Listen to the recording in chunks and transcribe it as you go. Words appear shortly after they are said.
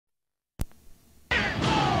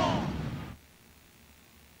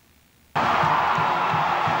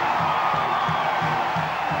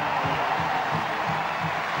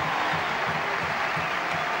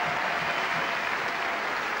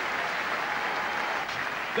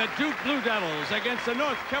the Duke Blue Devils against the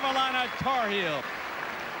North Carolina Tar Heels.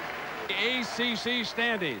 ACC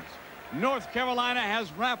standings. North Carolina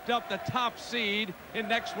has wrapped up the top seed in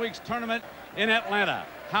next week's tournament in Atlanta.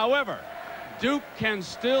 However, Duke can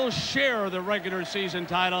still share the regular season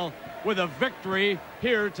title with a victory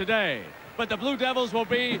here today. But the Blue Devils will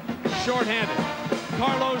be shorthanded.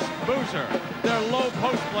 Carlos Boozer, their low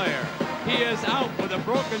post player. He is out with a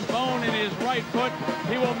broken bone in his right foot.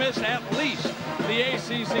 He will miss at least the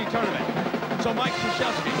ACC tournament. So Mike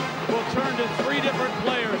Krzyzewski will turn to three different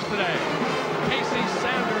players today. Casey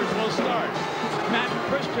Sanders will start. Matt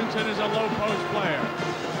Christensen is a low post player.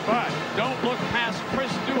 But don't look past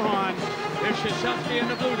Chris Duhon if Krzyzewski and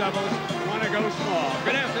the Blue Devils want to go small.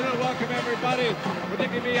 Good afternoon. Welcome, everybody. For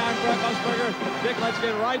Dick and me, I'm Brett Musburger. Dick, let's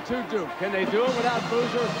get right to Duke. Can they do it without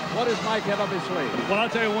Boozer? What does Mike have up his sleeve? Well, I'll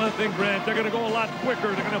tell you one thing, Grant. They're going to go a lot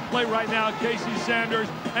quicker. They're going to play right now Casey Sanders,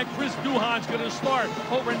 and Chris Duhon's going to start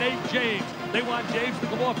over Nate James. They want James to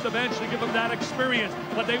come off the bench to give him that experience,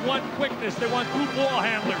 but they want quickness. They want two ball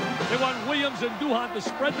handlers. They want Williams and Duhon to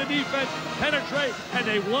spread the defense, penetrate, and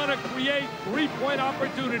they want to create three-point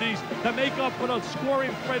opportunities to make up for the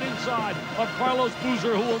scoring threat inside of Carlos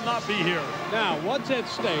Boozer, who will not be here. Now, what's at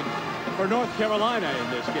stake for North Carolina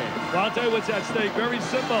in this game? Well, I'll tell you what's at stake. Very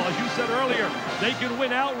simple. As you said earlier, they can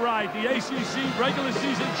win outright the ACC regular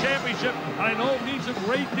season championship. I know it means a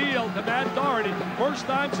great deal to Matt Doherty. First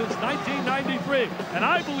time since 1993. And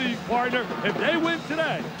I believe, partner, if they win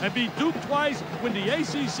today and beat Duke twice, win the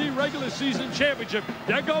ACC regular season championship,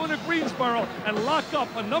 they're going to Greensboro and lock up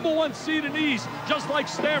a #1 seed in the East, just like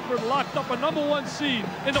Stanford locked up a #1 seed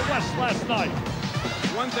in the West last night.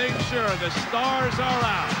 One thing sure, the stars are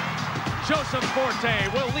out. Joseph Forte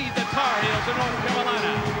will lead the Tar Heels of North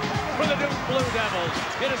Carolina. For the Duke Blue Devils,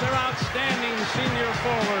 it is their outstanding senior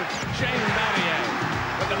forward, Shane Battier.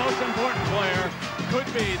 But the most important player could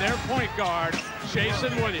be their point guard,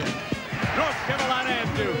 Jason Williams. North Carolina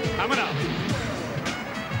and Duke coming up.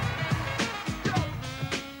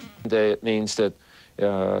 It means that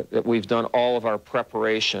we've done all of our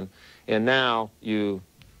preparation, and now you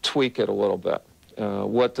tweak it a little bit.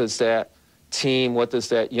 What does that team, what does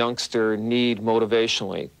that youngster need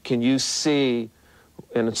motivationally? Can you see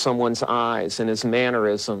in someone's eyes, in his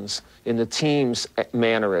mannerisms, in the team's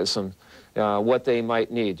mannerisms, what they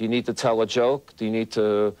might need? Do you need to tell a joke? Do you need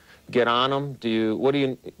to get on them? Do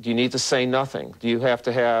you need to say nothing? Do you have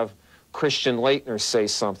to have Christian Laettner say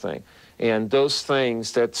something? And those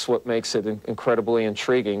things, that's what makes it incredibly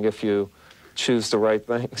intriguing if you choose the right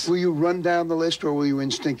things. Will you run down the list, or will you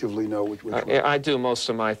instinctively know which one? I do most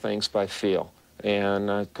of my things by feel, and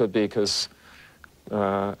it could be because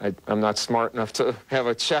I'm not smart enough to have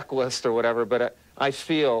a checklist or whatever, but I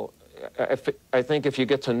feel, I think if you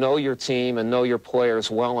get to know your team and know your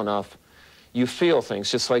players well enough, you feel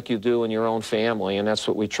things just like you do in your own family, and that's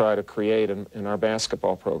what we try to create in our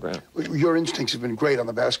basketball program. Your instincts have been great on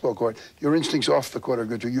the basketball court. Your instincts off the court are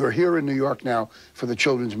good too. You're here in New York now for the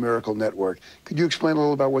Children's Miracle Network. Could you explain a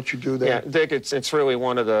little about what you do there? Yeah, Dick, it's really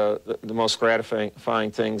one of the most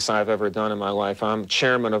gratifying things I've ever done in my life. I'm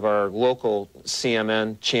chairman of our local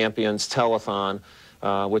CMN Champions Telethon,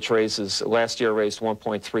 which last year raised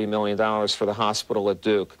 $1.3 million for the hospital at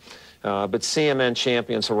Duke. But CMN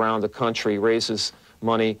Champions around the country raises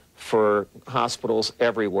money for hospitals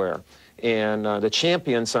everywhere. And the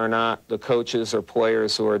champions are not the coaches or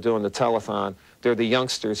players who are doing the telethon. They're the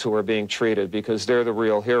youngsters who are being treated, because they're the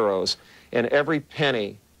real heroes. And every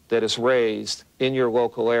penny that is raised in your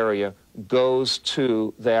local area goes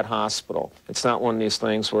to that hospital. It's not one of these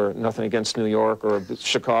things where, nothing against New York or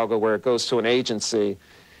Chicago, where it goes to an agency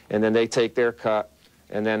and then they take their cut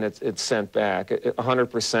and then it's sent back.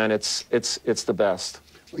 100%, it's the best.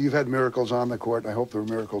 Well, you've had miracles on the court, and I hope there are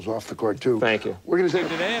miracles off the court, too. Thank you. We're going to say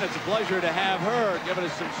today, and it's a pleasure to have her giving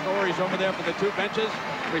us some stories over there for the two benches,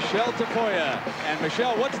 Michelle Tafoya. And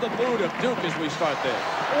Michelle, what's the mood of Duke as we start this?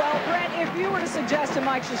 Well, Brent, if you were to suggest to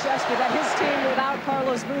Mike Krzyzewski that his team without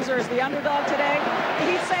Carlos Boozer is the underdog today,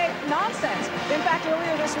 he'd say nonsense. In fact,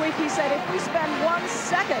 earlier this week, he said if we spend 1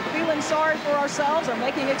 second feeling sorry for ourselves or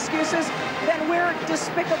making excuses, then we're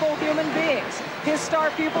despicable human beings. His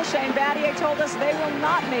star pupil, Shane Battier, told us they will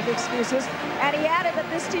not make excuses, and he added that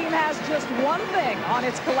this team has just one thing on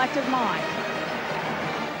its collective mind.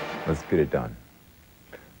 Let's get it done.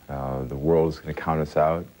 The world is going to count us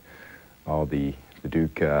out. All the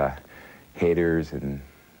Duke haters and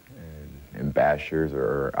bashers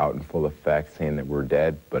are out in full effect saying that we're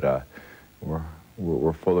dead, but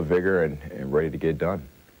we're full of vigor and ready to get it done.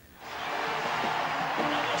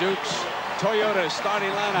 Duke's Toyota starting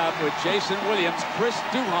lineup with Jason Williams. Chris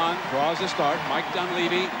Duhon draws the start. Mike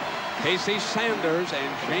Dunleavy, Casey Sanders and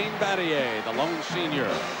Shane Battier, the lone senior.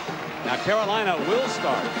 Now Carolina will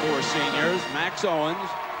start 4 seniors: Max Owens,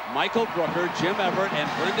 Michael Brooker, Jim Everett, and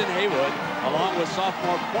Brendan Haywood, along with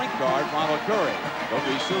sophomore point guard Ronald Curry. But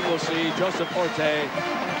we soon will see Joseph Orte,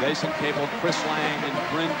 Jason Cable, Chris Lang, and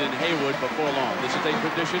Brendan Haywood before long. This is a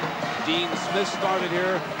tradition. Dean Smith started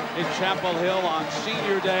here in Chapel Hill on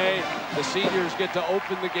senior day. The seniors get to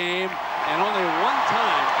open the game, and only one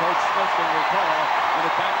time Coach Smith can recall when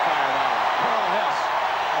it backfired on him. Carl Hess,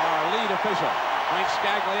 our lead official. Frank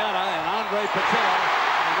Scagliata and Andre Patillo,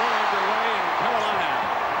 and we're underway in Carolina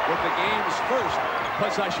with the game's first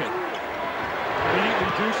possession.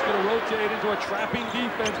 Immediately Duke's going to rotate into a trapping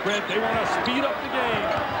defense, Brent. They want to speed up the game.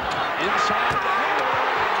 Inside the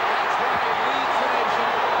Hayward, that's why it leads the nation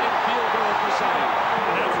in field goal percentage.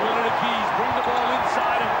 And that's one of the keys. Bring the ball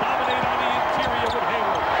inside and dominate on the interior with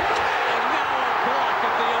Hayward. And now a block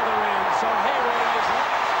at the other end. So Hayward is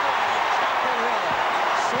Chapel Hill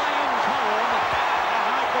slams home a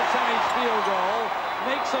high percentage field goal,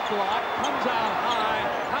 makes a block, comes out high.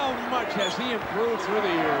 How much has he improved through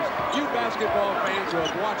the years? You basketball fans who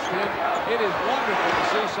have watched him, it is wonderful to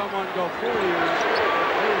see someone go 4 years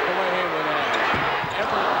improve the way Hayward has.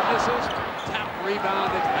 Everett misses, tap,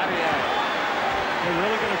 rebound, it's Battier. They're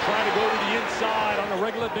really going to try to go to the inside on a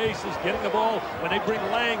regular basis, getting the ball when they bring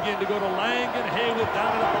Lang in to go to Lang and Hayward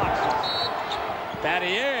down in the boxes.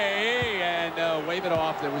 Battier, and wave it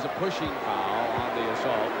off. There was a pushing foul on the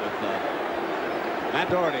assault with Matt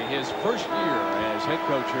Doherty. His first year as head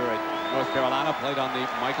coach here at North Carolina, played on the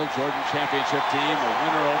Michael Jordan championship team, a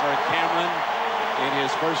winner over at Cameron in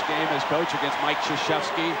his first game as coach against Mike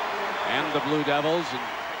Krzyzewski and the Blue Devils. And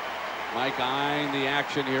Mike eyeing the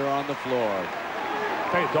action here on the floor.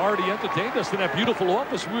 Hey, Doherty entertained us in that beautiful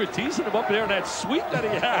office. We were teasing him up there in that suite that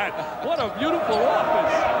he had. What a beautiful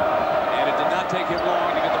office. And it did not take him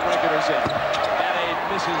long to get the regulars in. Battier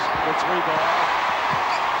misses the 3-ball.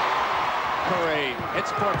 Curry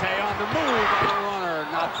hits Forte on the move, on the runner,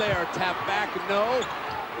 not there. Tap back, no.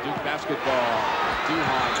 Duke basketball.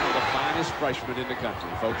 Duhon, one of the finest freshmen in the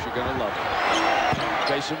country. Folks, you're going to love it.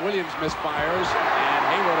 Jason Williams misfires, and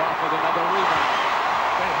Hayward off with another rebound.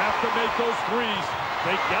 They have to make those threes.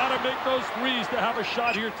 They got to make those threes to have a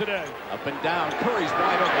shot here today. Up and down. Curry's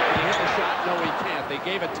wide open. Can he hit the shot? No, he can't. They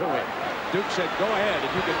gave it to him. Duke said, go ahead.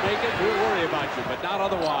 If you can make it, we'll worry about you, but not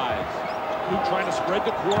otherwise. Duke trying to spread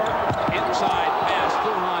the court. Inside pass.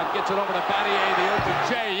 Duhon gets it over to Battier. The open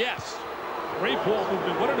J. Yes. Great ball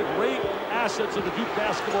movement. One of the great assets of the Duke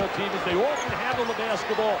basketball team is they all can handle the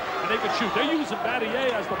basketball and they can shoot. They're using Battier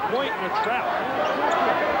as the point in a trap.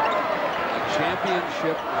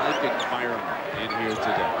 Championship-like environment in here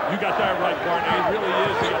today. You got that right, Barney. It really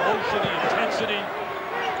is. The emotion, the intensity.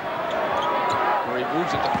 Where he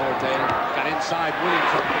moves it to Forte. Got inside. Williams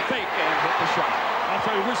from the fake and hit the shot. I'll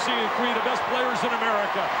tell you, we're seeing 3 of the best players in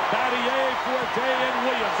America. Battier, Forte, and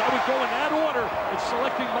Williams. I would go in that order in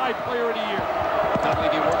selecting my player of the year.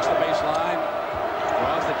 Dunleavy works the baseline.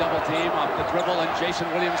 Draws the double team off the dribble, and Jason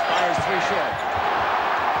Williams fires 3 short.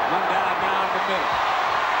 One down now in the middle.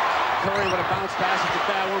 Curry with a bounce pass. It's a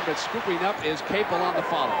bad one, but scooping up is Capel on the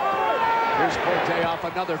follow. Here's Forte off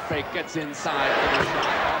another fake. Gets inside for the shot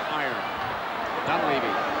off iron.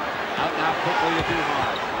 Dunleavy out now quickly to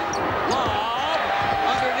Duhon. Lob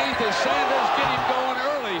underneath is Sanders. Get him going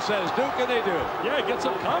early, says Duke, and they do. Yeah, get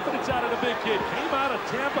some confidence out of the big kid. Came out of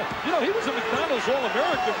Tampa. You know, he was a McDonald's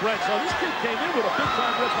All-American, Brent, so this kid came in with a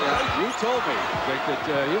big-time reputation. You told me, Vic,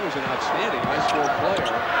 that he was an outstanding high school player.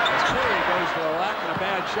 As Curry goes for a rack and a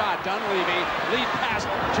bad shot, Dunleavy lead pass.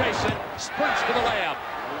 Jason sprints to the layup.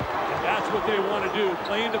 And that's what they want to do.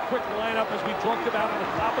 Playing the quick lineup as we talked about at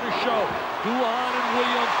the top of the show. Duhon and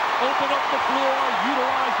Williams open up the floor,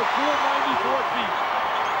 utilize the full 94 feet.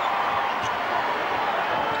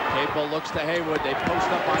 Capel looks to Haywood. They post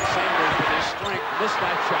up on Sanders with his strength. Missed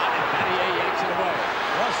that shot, and Battier yanks it away.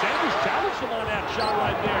 Well, Sanders challenged him on that shot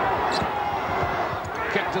right there.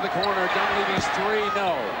 Kick to the corner. Dunleavy's 3,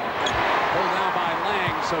 no. Pulled down by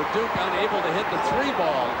Lang, so Duke unable to hit the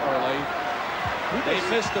 3-ball early. They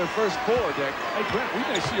missed their first 4, Dick. Hey, Brent, we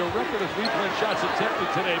may see a record of 3-point shots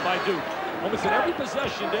attempted today by Duke. Almost in every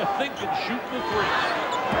possession, they're thinking, shooting the 3.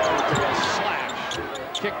 To a slash.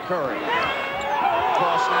 Kick Curry.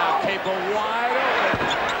 Cross now. Capel wide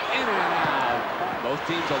open. In and out. Both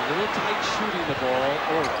teams a little tight shooting the ball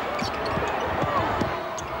early.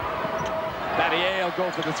 Battier will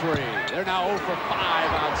go for the 3. They're now 0 for 5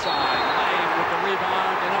 outside. Lang with the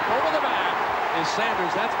rebound and up over the back is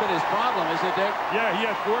Sanders. That's been his problem, isn't it, Dick? Yeah, he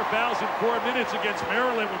had 4 fouls in 4 minutes against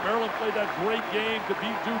Maryland when Maryland played that great game to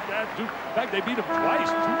beat Duke at Duke. In fact, they beat him twice,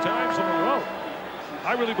 2 times in a row.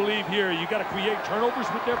 I really believe here you got to create turnovers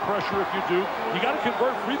with their pressure if you do. You got to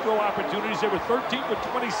convert free throw opportunities. They were 13 for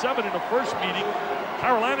 27 in the first meeting.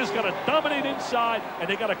 Carolina's got to dominate inside, and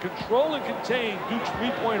they got to control and contain Duke's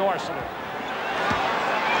three-point arsenal.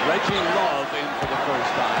 Reggie Love in for the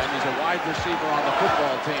first time. He's a wide receiver on the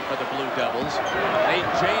football team for the Blue Devils. Nate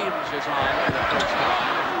James is on for the first time.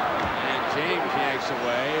 And James yanks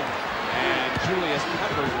away. And Julius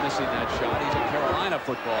Peppers missing that shot. He's a Carolina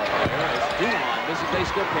football player. As Duhon misses, they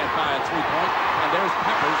still can't buy a three-point. And there's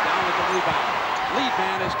Peppers down with the rebound. Lead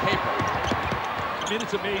man is Caper. I mean,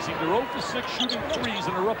 it's amazing. They're 0 for 6 shooting threes,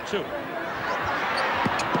 and they're up 2. Trap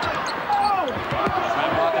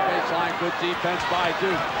on the baseline. Good defense by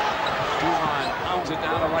Duke. Duhon pounds it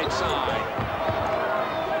down the right side.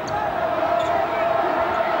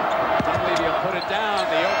 Dunleavy put it down.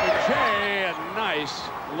 The open J. A nice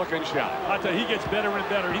looking shot. I tell you, he gets better and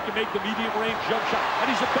better. He can make the medium range jump shot. And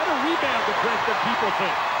he's a better rebounder, Brent, than people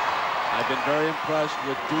think. I've been very impressed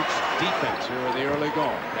with Duke's defense here in the early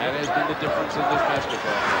going. That has been the difference in this basketball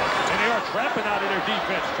game. And they are trapping out of their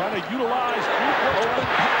defense, trying to utilize open.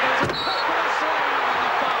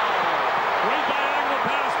 Great diagonal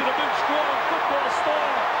pass to the big, strong football star.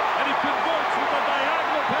 And he converts with a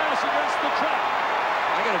diagonal pass against the trap.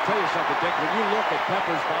 I got to tell you something, Dick. When you look at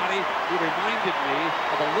Pepper's body, he reminded me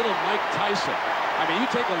of a little Mike Tyson. I mean, you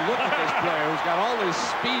take a look at this player who's got all this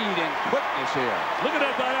speed and quickness here. Look at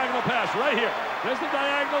that diagonal pass right here. There's the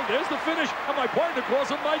diagonal. There's the finish. And my partner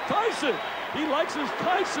calls him Mike Tyson. He likes his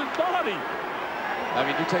Tyson body. I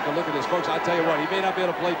mean, you take a look at this, folks. I'll tell you what, he may not be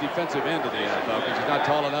able to play defensive end in the NFL because he's not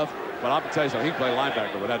tall enough. But I'm going to tell you something, he can play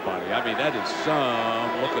linebacker with that body. I mean, that is some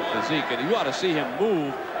looking physique. And you ought to see him move.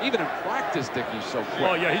 Even in practice, Dick, he's so quick.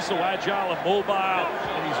 Oh, yeah, he's so agile and mobile.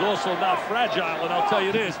 And he's also not fragile. And I'll tell you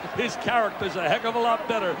this, his character's a heck of a lot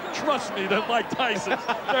better, trust me, than Mike Tyson's.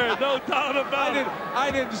 There's no doubt about it. I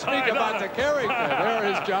didn't speak about the character. There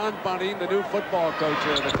is John Bunting, the new football coach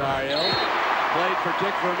here in the Tar Heels. Played for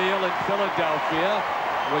Dick Vermeil in Philadelphia.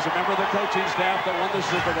 Was a member of the coaching staff that won the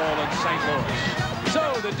Super Bowl in St. Louis.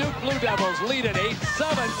 So the Duke Blue Devils lead at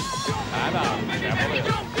 8-7. Time out.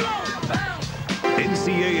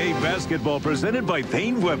 NCAA basketball presented by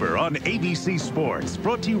Payne Weber on ABC Sports.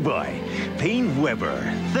 Brought to you by Payne Weber.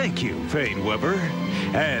 Thank you, Payne Weber.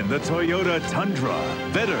 And the Toyota Tundra.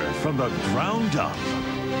 Better from the ground up.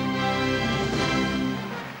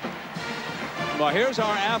 Well, here's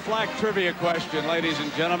our Aflac trivia question, ladies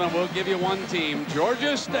and gentlemen. We'll give you one team.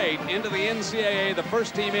 Georgia State into the NCAA, the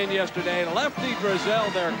first team in yesterday. Lefty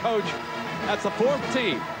Driesell, their coach. That's the fourth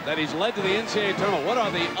team that he's led to the NCAA tournament. What are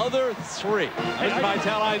the other three? Mr.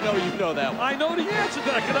 Vitale, I know you know that one. I know the answer to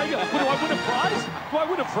that. Do I win a prize? Do I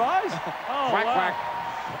win a prize? Oh, quack, wow. quack.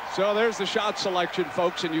 So there's the shot selection,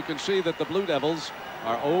 folks, and you can see that the Blue Devils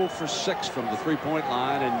are 0 for 6 from the three-point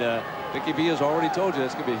line, and Vicky V has already told you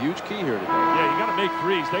that's going to be a huge key here today. Yeah, you got to make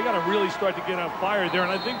threes. They got to really start to get on fire there, and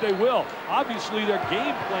I think they will. Obviously, their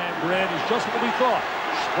game plan, Brad, is just what we thought.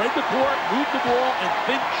 Spread the court, move the ball, and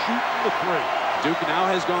think shooting the three. Duke now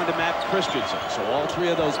has gone to Matt Christensen, so all three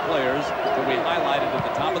of those players that we highlighted at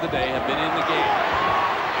the top of the day have been in the game.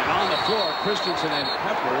 And on the floor, Christensen and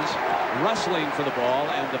Peppers wrestling for the ball,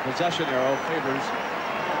 and the possession arrow favors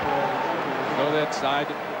go that side.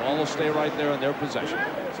 The ball will stay right there in their possession,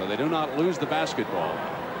 so they do not lose the basketball.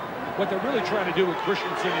 What they're really trying to do with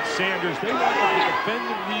Christensen and Sanders, they want them to defend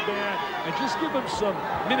and rebound and just give them some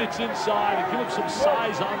minutes inside and give them some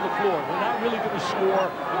size on the floor. They're not really going to score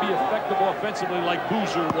and be effective offensively like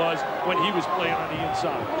Boozer was when he was playing on the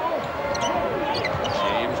inside.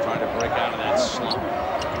 James trying to break out of that slump.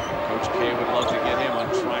 Coach K would love to get him on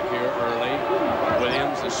track here early.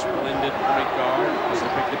 Williams, a splendid point guard, has to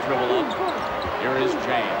pick the dribble up. Here is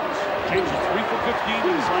James. James is 3 for 15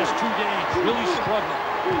 in his last 2 games, really struggling.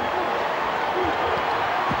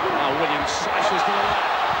 Now Williams slashes to the left.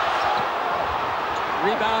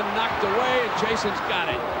 Rebound knocked away, and Jason's got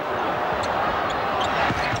it.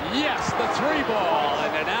 Yes, the 3-ball, and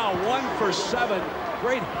they're now 1 for 7.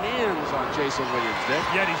 Great hands on Jason Williams, Dick.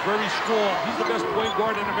 Yeah, he's very strong. He's the best point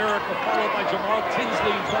guard in America, followed by Jamal Tinsley,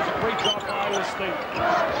 who does a great job for Iowa State.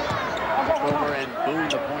 Over and Boone,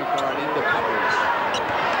 the point guard, into Peppers.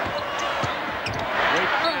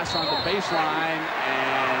 Great pass on the baseline,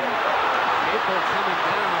 and April coming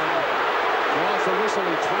down. Draws the whistle,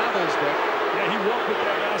 he travels, Dick. Yeah, he walked with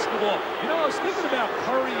that basketball. You know, I was thinking about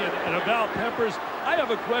Curry and about Peppers. I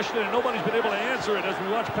have a question, and nobody's been able to answer it as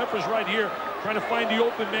we watch Peppers right here, trying to find the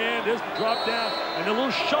open man. There's the drop down, and a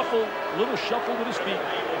little shuffle with his feet.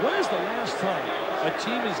 When is the last time a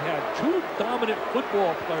team has had 2 dominant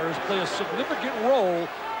football players play a significant role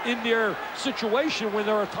in their situation when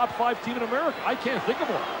they're a top 5 team in America? I can't think of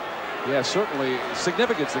one. Yeah, certainly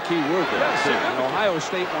significance, the key word there. Yeah, Ohio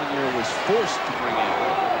State one year was forced to bring in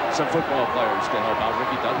some football players to help out.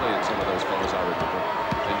 Ricky Dudley and some of those fellows, I remember.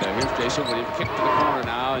 And here's Jason Williams, kick to the corner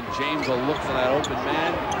now, and James will look for that open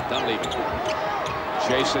man. Dunleavy.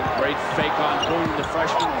 Jason, great fake on Boone, the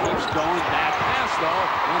freshman, keeps going. Bad pass, though,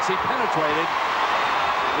 once he penetrated.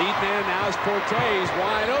 Lead man now is Forte,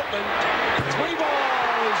 wide open. 3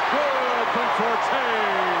 ball is good from Forte.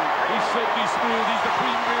 He's silky smooth. He's the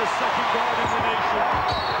premier second guard in the nation.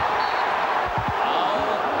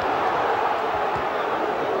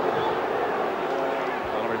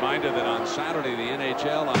 Well, a reminder that on Saturday, the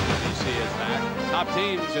NHL on NBC is back. Top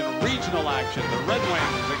teams in regional action. The Red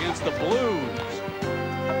Wings against the Blues.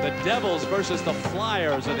 The Devils versus the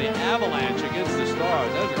Flyers, and the Avalanche against the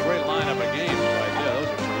Stars. That's a great lineup of games right there. Those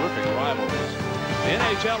are terrific rivalries. The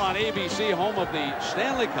NHL on ABC, home of the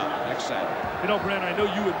Stanley Cup next Saturday. You know, Brent, I know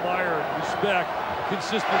you admire, respect,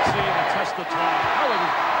 consistency, and the test of time. However,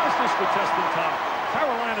 how's this for testing time?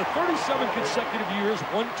 Carolina, 37 consecutive years,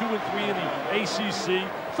 1, 2, and 3 in the ACC.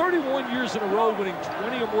 31 years in a row winning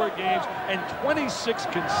 20 or more games, and 26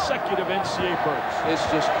 consecutive NCAA berths. It's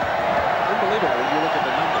just unbelievable when you look at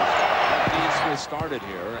the numbers. Dean Smith started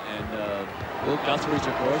here, and Will Guthrie's,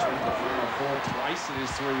 of course, went to Final Four twice in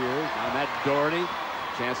his 3 years. Now Matt Doherty,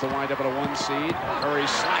 chance to wind up at a 1 seed. Curry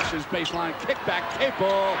slashes baseline, kickback,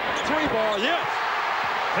 Capel, 3 ball, yes!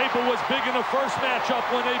 Capel was big in the first matchup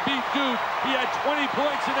when they beat Duke. He had 20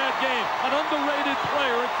 points in that game. An underrated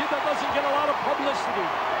player, a kid that doesn't get a lot of publicity.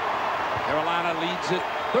 Carolina leads it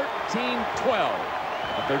 13-12,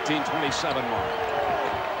 a 13-27 mark.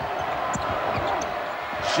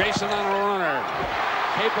 Jason on a runner.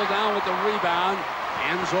 Capel down with the rebound.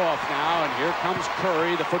 Hands off now, and here comes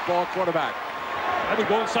Curry, the football quarterback. I would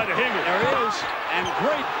go inside of Hager. There it is. And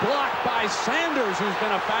great block by Sanders, who's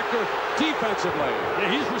been a factor defensively. Yeah,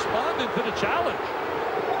 he's responded to the challenge.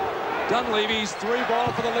 Dunleavy's 3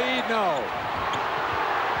 ball for the lead. No.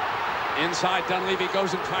 Inside, Dunleavy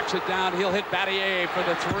goes and tracks it down. He'll hit Battier for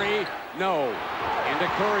the 3. No. Into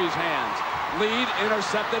Curry's hands. Lead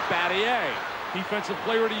intercepted Battier. Defensive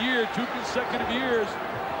player of the year, 2 consecutive years.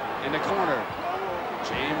 In the corner.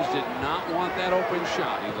 James did not want that open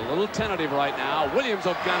shot. He's a little tentative right now. Williams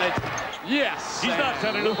will gun it. Yes. He's not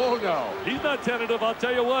tentative. Oh, no. He's not tentative. I'll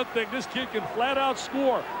tell you one thing. This kid can flat out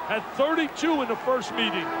score. Had 32 in the first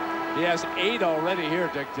meeting. He has 8 already here,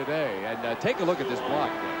 Dick, today. And take a look at this block,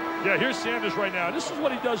 Dick. Yeah, here's Sanders right now. This is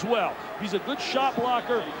what he does well. He's a good shot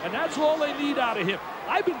blocker, and that's all they need out of him.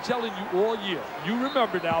 I've been telling you all year. You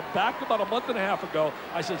remember now, back about a month and a half ago,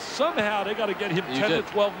 I said somehow they got to get him 10 to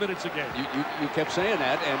 12 minutes a game. You kept saying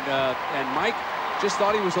that, and Mike just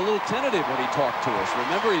thought he was a little tentative when he talked to us.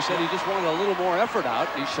 Remember, he said he just wanted a little more effort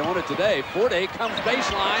out. He's showing it today. Forte comes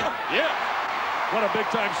baseline. Yeah. What a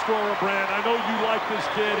big-time scorer, Brand. I know you like this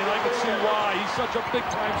kid, and I can see why. He's such a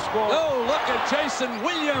big-time scorer. Oh, look at Jason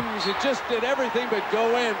Williams. It just did everything but go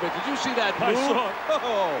in. But did you see that move? I saw it.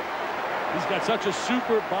 Oh. He's got such a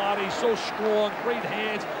super body, so strong, great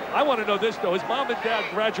hands. I want to know this, though. His mom and dad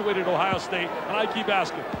graduated Ohio State, and I keep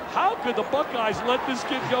asking, how could the Buckeyes let this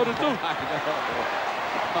kid go to Duke? I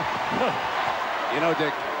know. You know,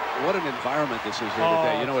 Dick, what an environment this is here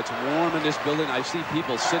today. You know, it's warm in this building. I see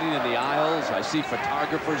people sitting in the aisles. I see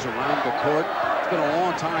photographers around the court. It's been a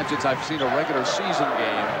long time since I've seen a regular season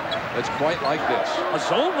game that's quite like this. A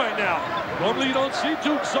zone right now. Normally you don't see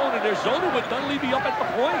Duke zoning. They're zoning with Dunleavy up at the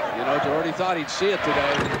point. You know, Doherty thought he'd see it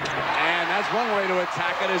today. And that's one way to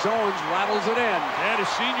attack it as Owens rattles it in. And a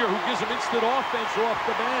senior who gives him instant offense off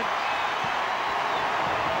the bench.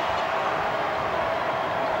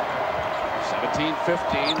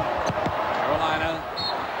 17-15. Carolina,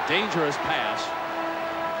 dangerous pass.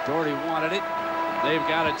 Doherty wanted it. They've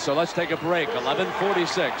got it, so let's take a break.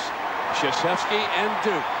 11:46. Krzyzewski and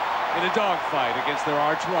Duke in a dogfight against their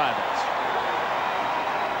arch rivals.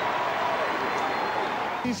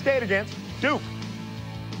 He stayed against Duke.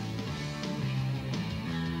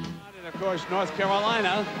 And of course, North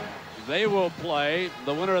Carolina, they will play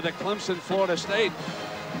the winner of the Clemson-Florida State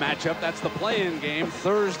matchup. That's the play-in game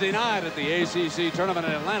Thursday night at the ACC tournament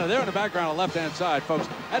in Atlanta. There in the background on the left-hand side, folks.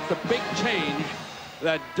 That's the big change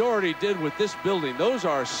that Doherty did with this building. Those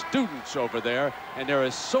are students over there, and there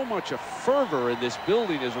is so much fervor in this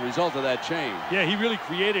building as a result of that change. Yeah, he really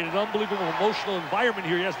created an unbelievable emotional environment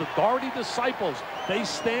here. He has the Doherty disciples. They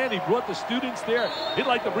stand. He brought the students there. He'd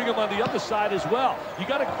like to bring them on the other side as well. You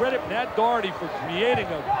got to credit Matt Doherty for creating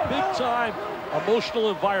a big-time emotional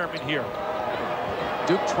environment here.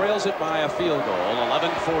 Duke trails it by a field goal.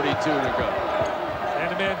 11:42 to go. And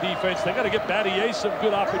man-to-man defense. They got to get Battier some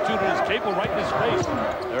good opportunities. Cable right in his face.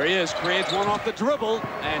 There he is, creates one off the dribble,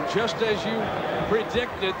 and just as you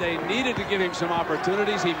predicted, they needed to give him some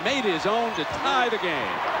opportunities. He made his own to tie the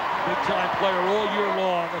game. Big-time player all year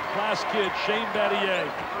long. A class kid, Shane Battier.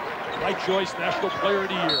 Right choice, National Player of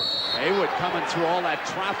the Year. Haywood coming through all that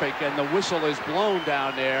traffic, and the whistle is blown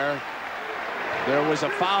down there. There was a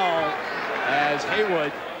foul as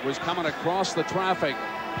Haywood was coming across the traffic,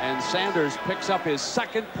 and Sanders picks up his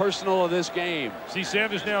second personal of this game. See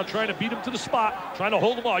Sanders now trying to beat him to the spot, trying to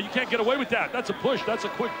hold him off. You can't get away with that. That's a push. That's a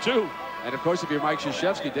quick 2. And, of course, if you're Mike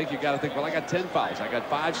Krzyzewski, Dick, you got to think, well, I got 10 fouls. I got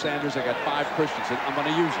 5 Sanders. I got 5 Christensen. I'm going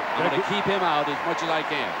to use it. I'm going to keep him out as much as I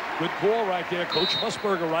can. Good call right there. Coach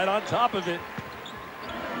Musburger right on top of it.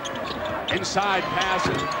 Inside pass,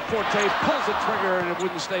 and Forte pulls the trigger, and it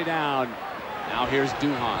wouldn't stay down. Now here's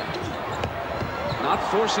Duhan. Not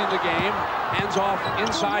forcing the game. Hands off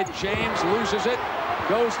inside. James loses it.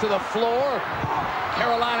 Goes to the floor.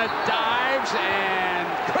 Carolina dives, and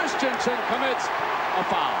Christensen commits a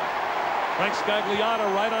foul. Frank Scagliano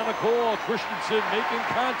right on the call. Christensen making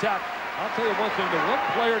contact. I'll tell you one thing. The one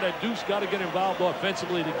player that Duke's got to get involved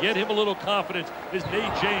offensively to get him a little confidence is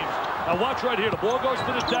Nate James. Now watch right here. The ball goes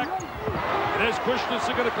to the deck. And there's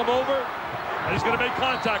Christensen going to come over. And he's going to make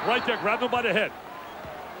contact right there. Grab him by the head.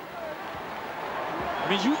 I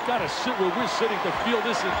mean, you've got to sit where we're sitting to feel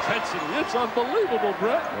this intensity. It's unbelievable,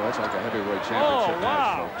 Brett. Well, that's like a heavyweight championship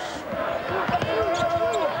match, folks.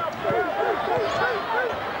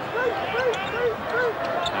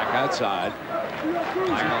 Back outside.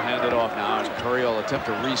 Michael hand it off now, and Curry will attempt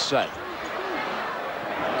to reset.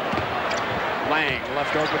 Lang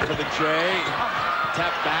left open for the J.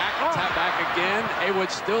 Tap back again.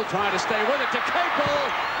 Haywood still trying to stay with it to Cable.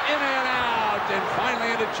 In and out, and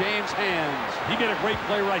finally into James' hands. He made a great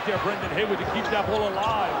play right there, Brendan Haywood, to keep that ball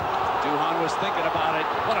alive. Duhan was thinking about it.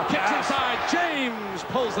 What a kicks pass. inside. James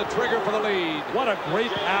pulls the trigger for the lead. What a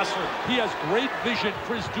great passer. He has great vision,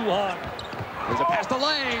 Chris Duhan. There's a pass to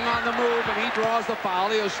Lang on the move, and he draws the foul.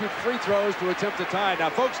 He'll shoot free throws to attempt to tie. Now,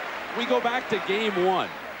 folks, we go back to game 1.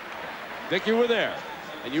 Dick, you were there.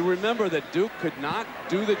 And you remember that Duke could not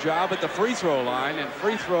do the job at the free throw line, and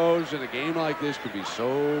free throws in a game like this could be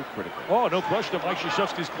so critical. Oh, no question. Mike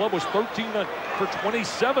Krzyzewski's club was 13 for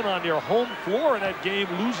 27 on their home floor in that game,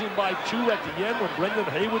 losing by 2 at the end when Brendan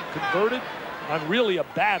Haywood converted on really a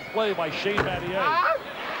bad play by Shane Battier.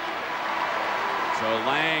 So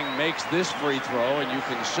Lang makes this free throw, and you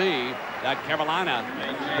can see that Carolina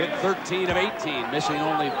hit 13 of 18, missing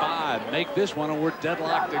only 5. Make this one, and we're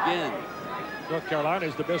deadlocked again. North Carolina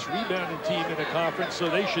is the best rebounding team in the conference, so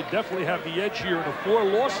they should definitely have the edge here. In the 4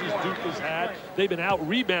 losses Duke has had, they've been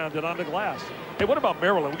out-rebounded on the glass. Hey, what about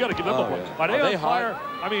Maryland? We got to give them a one. Are they on fire?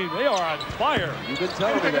 I mean, they are on fire. You've been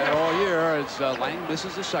telling me that all year. It's Lang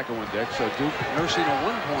misses the second one, Dick. So Duke, nursing a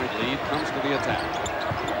 1-point lead, comes to the attack.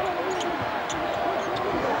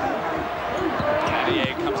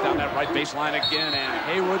 Battier comes down that right baseline again, and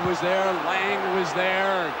Haywood was there. Lang was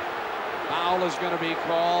there. Foul is going to be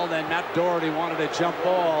called, and Matt Doherty wanted a jump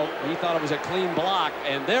ball. He thought it was a clean block,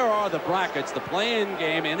 and there are the brackets. The play-in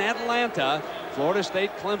game in Atlanta, Florida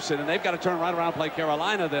State, Clemson, and they've got to turn right around and play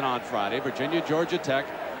Carolina then on Friday. Virginia, Georgia Tech.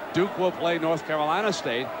 Duke will play North Carolina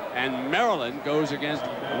State, and Maryland goes against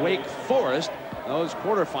Wake Forest. Those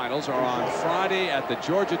quarterfinals are on Friday at the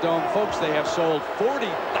Georgia Dome. Folks, they have sold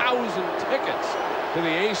 40,000 tickets to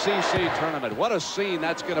the ACC tournament. What a scene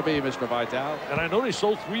that's going to be, Mr. Vitale. And I know they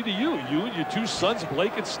sold 3 to you. You and your 2 sons,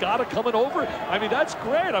 Blake and Scott, are coming over. I mean, that's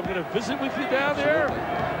great. I'm going to visit with you down there.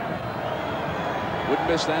 Wouldn't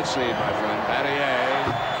miss that scene, my friend.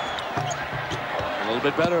 Battier. A little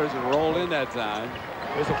bit better as it rolled in that time.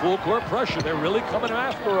 There's a full court pressure. They're really coming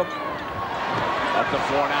after him. Up the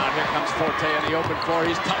floor now. Here comes Forte on the open floor.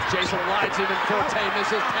 He's tough. Jason rides him, and Forte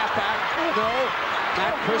misses. Tap back. No.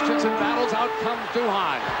 Matt Christensen battles. Out comes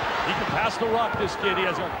Duhan. He can pass the rock, this kid. He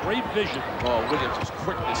has a great vision. Oh, Williams'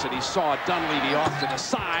 quickness, and he saw Dunleavy off to the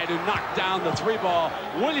side who knocked down the 3-ball.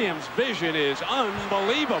 Williams' vision is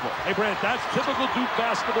unbelievable. Hey, Brant, that's typical Duke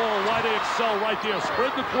basketball and why they excel right there.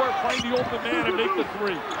 Spread the court, find the open man, and make the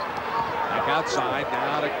 3. Back outside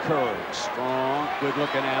now to Curry. Strong,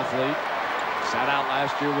 good-looking athlete. Sat out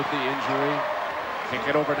last year with the injury. Kick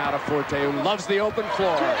it over now to Forte, who loves the open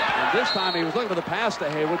floor. And this time he was looking for the pass to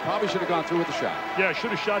Haywood. Probably should have gone through with the shot. Yeah,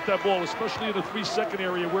 should have shot that ball, especially in the 3-second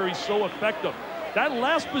area where he's so effective. That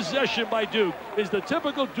last possession by Duke is the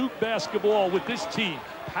typical Duke basketball with this team.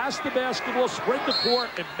 Pass the basketball, spread the court,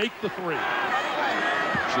 and make the 3.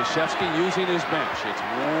 Krzyzewski using his bench. It's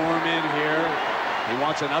warm in here. He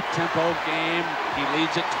wants an up-tempo game. He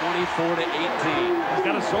leads it 24-18. He's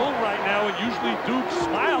got a zone right now, and usually Duke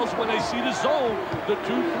smiles when they see the zone. The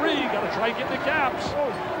 2-3, got to try and get the gaps.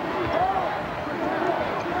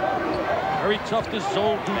 Very tough to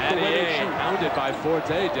zone Duke the way they shoot. Hounded by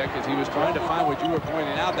Forte, Dick, as he was trying to find what you were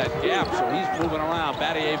pointing out, that gap. So he's moving around.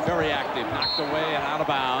 Battier very active, knocked away and out of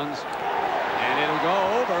bounds. And it'll go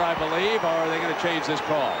over, I believe, or are they going to change this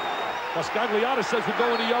call? Mascagliata says we're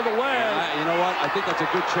going the other way. You know what? I think that's a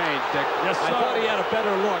good change, Dick. Yes, sir. I thought he had a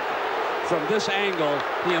better look from this angle.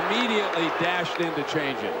 He immediately dashed in to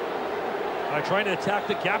change it. Trying to attack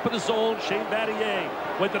the gap of the zone. Shane Battier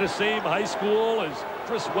went to the same high school as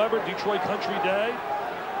Chris Webber, Detroit Country Day.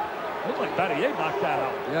 Looked like Battier knocked that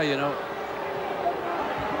out. Yeah, you know.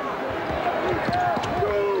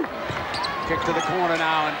 Kick to the corner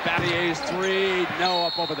now, and Battier's three. No,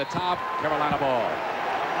 up over the top. Carolina ball.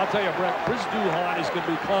 I'll tell you, Brett, Chris Duhon is going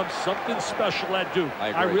to become something special at Duke.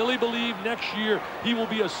 I really believe next year he will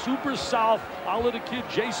be a super South. I'll let a kid,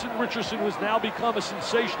 Jason Richardson, who has now become a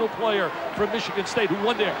sensational player from Michigan State, who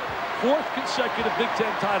won their 4th consecutive Big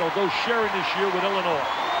Ten title, goes sharing this year with Illinois.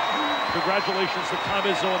 Congratulations to Tom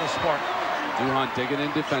Izzo and the Spartans. Duhon digging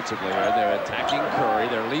in defensively. Right? They're attacking Curry.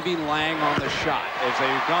 They're leaving Lang on the shot as they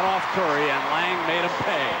got off Curry, and Lang made him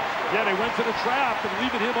pay. Yeah, they went to the trap and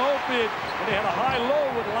leaving him open, and they had a high-low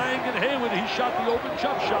with Lang and Haywood. He shot the open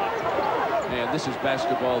jump shot. Man, this is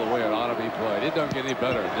basketball the way it ought to be played. It don't get any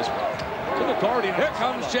better at this point. To the Guardian. Here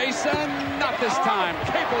comes Jason. Not this time.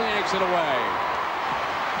 Capel yanks it away.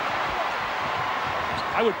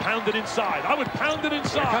 I would pound it inside. I would pound it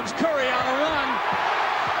inside. Here comes Curry on the run.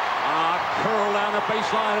 Curl down the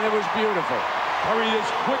baseline, and it was beautiful. Curry is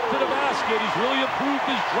quick to the basket. He's really improved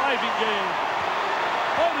his driving game.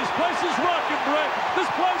 Oh, this place is rocking, Brett. This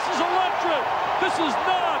place is electric. This is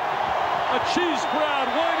not a cheese crowd.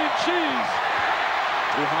 Wine and cheese.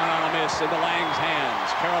 Duhon on a miss into Lang's hands.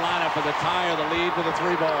 Carolina for the tie of the lead with a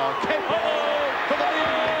 3-ball. Capel for the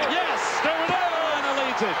lead. Yes, Carolina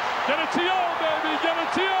leads it. Get a TO, baby. Get a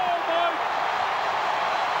TO, Mike.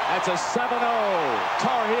 That's a 7-0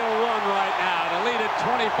 Tar Heel run right now to lead it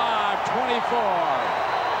 25-24.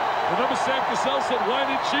 Remember Sam Cassell said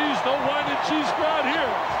wine and cheese, no wine and cheese crowd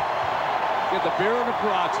here. Get the beer and the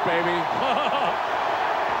brats, baby.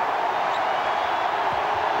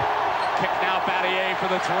 Kick now, Battier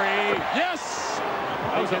for the 3. Yes!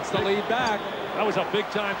 That gets the lead back. That was a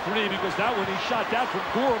big-time 3 because that one he shot that from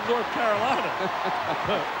Durham, North Carolina.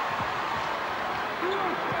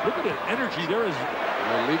 Look at the energy there is.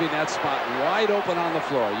 They're leaving that spot wide open on the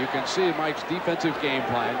floor. You can see Mike's defensive game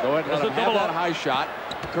plan. Go ahead and let him have that high shot.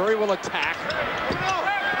 Curry will attack.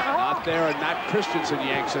 Not there, and Matt Christensen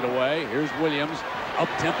yanks it away. Here's Williams.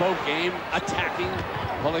 Up-tempo game, attacking,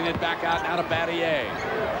 pulling it back out now to Battier.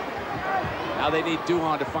 Now they need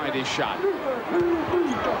Duhon to find his shot.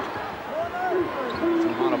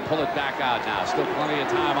 Duhon to pull it back out now. Still plenty of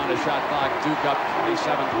time on the shot clock. Duke up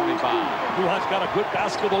 27-25. Duhon's got a good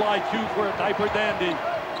basketball IQ for a diaper dandy.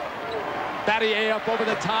 Battier up over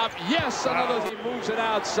the top. Yes, another. He moves it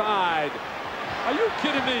outside. Are you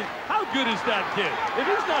kidding me? How good is that kid? If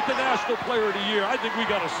he's not the National Player of the Year, I think we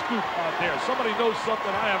got a scoop out there. Somebody knows something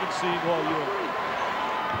I haven't seen all year.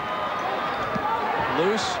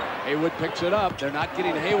 Loose. Haywood picks it up. They're not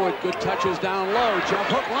getting Haywood good touches down low. Jump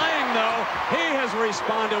hook. Lang, though. He has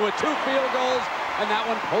responded with 2 field goals, and that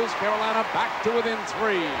one pulls Carolina back to within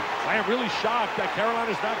 3. I am really shocked that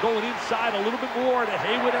Carolina's not going inside a little bit more to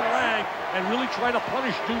Haywood and Lang and really trying to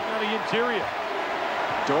punish Duke on the interior.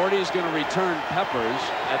 Doherty is going to return Peppers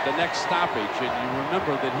at the next stoppage, and you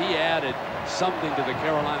remember that he added something to the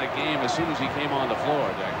Carolina game as soon as he came on the floor,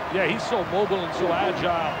 Dick. Yeah, he's so mobile and so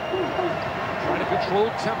agile. Trying to control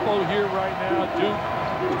tempo here right now, Duke.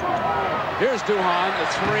 Here's Duhon, the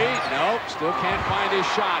 3. Nope, still can't find his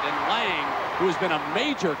shot. And Lang, who has been a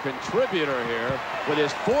major contributor here with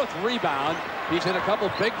his 4th rebound, he's hit a couple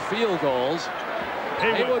big field goals.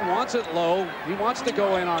 Haywood wants it low. He wants to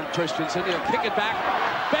go in on Christensen. He'll kick it back.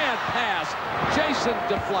 Bad pass. Jason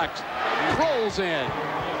deflects. Rolls in.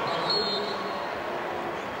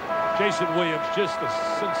 Jason Williams, just a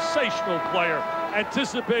sensational player.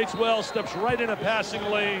 Anticipates well, steps right in a passing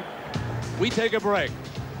lane. We take a break.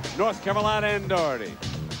 North Carolina and Doherty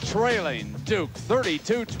trailing Duke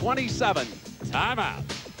 32-27. Timeout.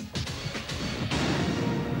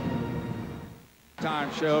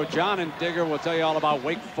 Time show. John and Digger will tell you all about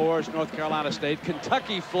Wake Forest, North Carolina State,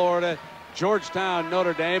 Kentucky, Florida, Georgetown,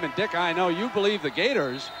 Notre Dame. And Dick, I know you believe the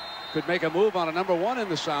Gators could make a move on a #1 in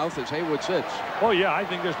the South as Haywood sits. Oh, yeah, I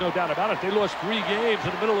think there's no doubt about it. They lost 3 games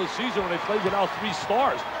in the middle of the season when they played without 3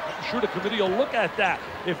 stars. I'm sure the committee will look at that.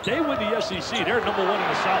 If they win the SEC, they're #1 in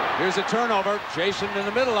the South. Here's a turnover. Jason in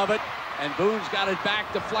the middle of it. And Boone's got it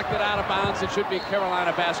back, deflected out of bounds. It should be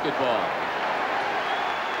Carolina basketball.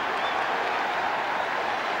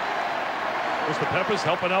 Mr. Peppers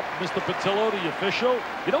helping up Mr. Patillo, the official.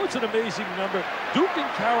 You know, it's an amazing number. Duke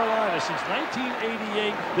and Carolina, since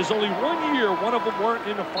 1988, there's only 1 year one of them weren't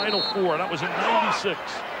in the Final Four, and that was in '96.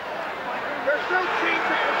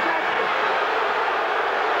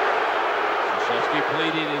 Krzyzewski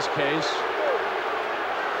pleading his case.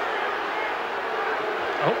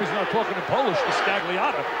 I hope he's not talking in Polish to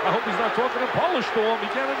Scagliotta. I hope he's not talking in Polish to him. He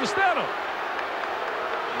can't understand him.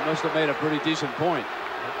 He must have made a pretty decent point.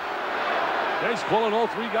 Yeah, he's calling all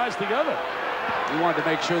 3 guys together. He wanted to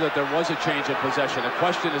make sure that there was a change of possession. The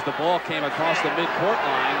question is, the ball came across the midcourt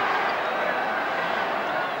line.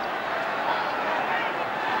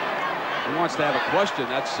 He wants to have a question.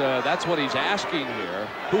 That's what he's asking here.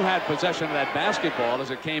 Who had possession of that basketball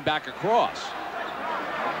as it came back across?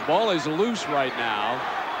 Ball is loose right now.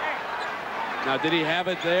 Now, did he have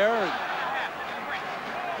it there?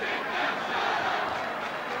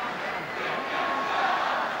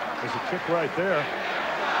 There's a kick right there.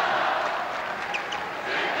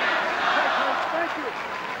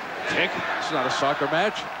 Kick? It's not a soccer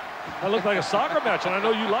match. That looked like a soccer match, and I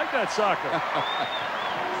know you like that soccer.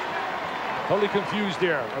 Totally confused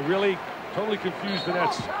there. Really totally confused in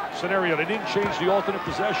that scenario. They didn't change the alternate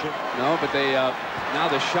possession. No, but they now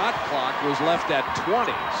the shot clock was left at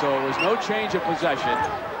 20, so it was no change of possession.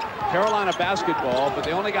 Carolina basketball, but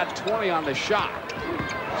they only got 20 on the shot.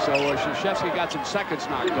 So Krzyzewski got some seconds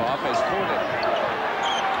knocked off as Fortin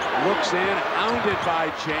looks in, hounded by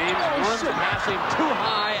James, runs past him too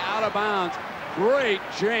high, out of bounds. Great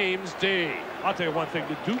James D. I'll tell you one thing,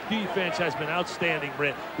 the Duke defense has been outstanding,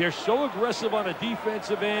 Brent. They're so aggressive on the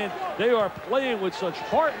defensive end. They are playing with such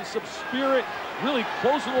heart and some spirit, really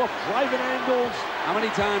closing off driving angles. How many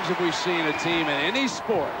times have we seen a team in any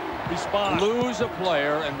sport lose a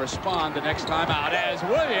player and respond the next time out as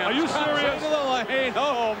Williams? Are you serious? Into the lane.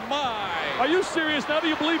 Oh, my. Are you serious? Now do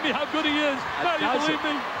you believe me how good he is? Now do you believe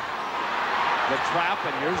me? The trap,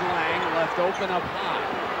 and here's Lang left open up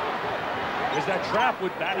high. Is that trap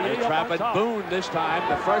with Battier up trap on top? at Boone this time,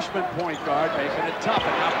 the freshman point guard, making it tough.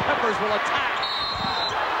 And now Peppers will attack.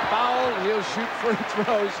 Foul, he'll shoot free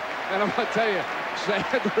throws. And I'm going to tell you,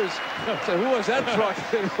 Sanders said, who was that truck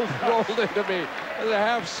that rolled into me? With a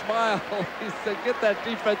half smile. He said, get that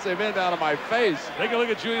defensive end out of my face. Take a look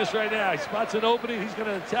at Julius right now. He spots an opening. He's going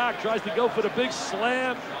to attack, tries to go for the big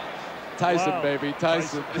slam. Tyson, wow. Baby,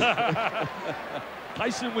 Tyson.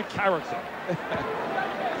 Tyson with character.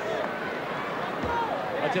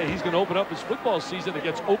 I tell you, he's going to open up his football season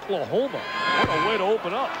against Oklahoma. What a way to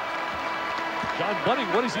open up. John Bunning,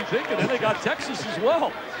 what is he thinking? And they got Texas as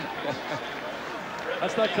well.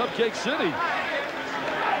 That's not Cupcake City.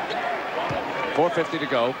 4:50 to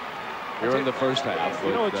go here in the first half.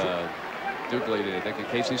 With, Duke leading, I think, and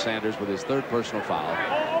Casey Sanders with his 3rd personal foul.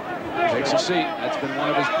 Takes a seat. That's been one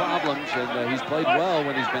of his problems, and he's played well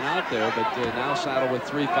when he's been out there, but now saddled with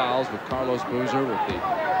 3 fouls with Carlos Boozer with the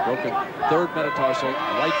broken 3rd metatarsal,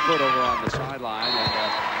 right foot over on the sideline, and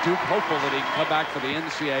Duke hopeful that he can come back for the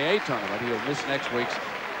NCAA tournament. He'll miss next week's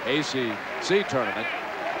ACC tournament,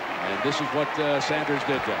 and this is what Sanders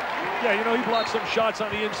did there. Yeah, you know, he blocked some shots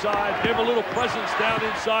on the inside, gave a little presence down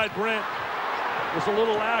inside Brent. Was a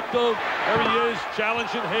little active. There he is,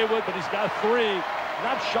 challenging Haywood, but he's got 3.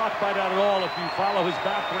 Not shocked by that at all. If you follow his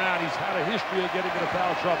background, he's had a history of getting into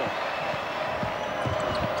foul trouble.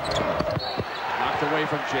 Knocked away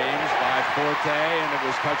from James by Forte, and it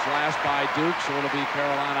was touched last by Duke, so it'll be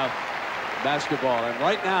Carolina basketball. And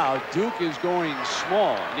right now, Duke is going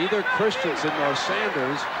small. Neither Christensen nor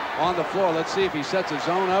Sanders on the floor. Let's see if he sets a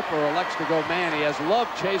zone up or elects to go man. He has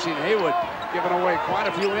loved chasing Haywood, giving away quite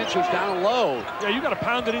a few inches down low. Yeah, you got to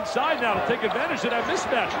pound it inside now to take advantage of that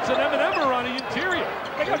mismatch. It's an M&M'er on the interior.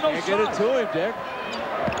 They got no Can't get it to him, Dick.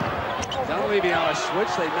 Dunleavy on a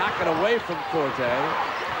switch. They knock it away from Forte.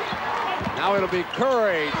 Now it'll be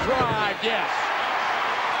Curry. Drive, yes.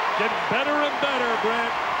 Getting better and better,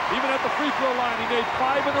 Brent. Even at the free throw line, he made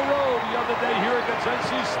 5 in a row the other day here against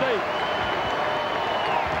NC State.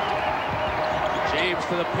 James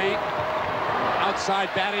to the paint. Outside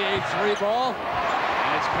Battier 3 ball.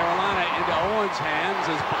 And it's Carolina into Owens' hands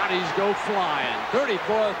as bodies go flying.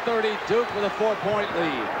 34-30, Duke with a 4-point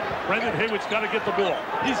lead. Brendan Haywood's got to get the ball.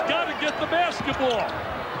 He's got to get the basketball.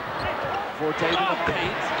 Forte to the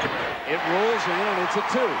paint. It rolls in, and it's a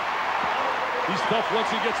 2. He's tough once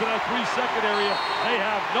he gets in that 3-second area. They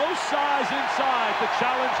have no size inside to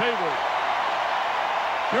challenge Hayward.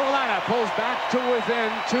 Carolina pulls back to within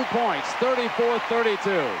 2 points,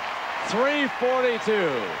 34-32.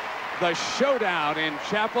 3:42. The showdown in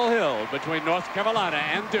Chapel Hill between North Carolina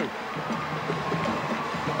and Duke.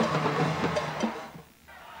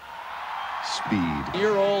 Speed.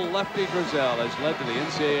 Year-old lefty Drizel has led to the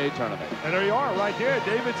NCAA tournament. And there you are right there.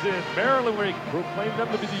 David's in Maryland, where he proclaimed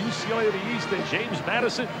them to be the UCLA of the East, and James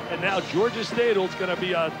Madison, and now Georgia State. It's going to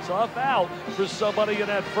be a tough out for somebody in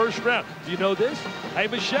that first round. Do you know this? Hey,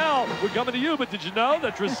 Michelle, we're coming to you, but did you know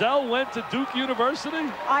that Drizel went to Duke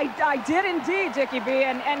University? I did indeed, Dickie B.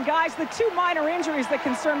 And guys, the two minor injuries that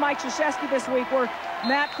concern Mike Krzyzewski this week were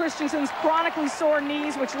Matt Christensen's chronically sore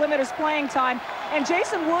knees, which limit his playing time, and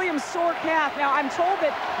Jason Williams' sore calf. Now, I'm told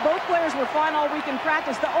that both players were fine all week in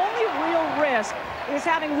practice. The only real risk is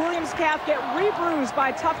having Williams' calf get re-bruised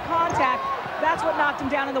by tough contact. That's what knocked him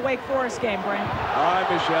down in the Wake Forest game, Brent. All right,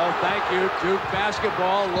 Michelle, thank you. Duke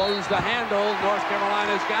basketball loads the handle. North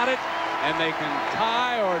Carolina's got it, and they can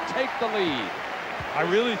tie or take the lead. I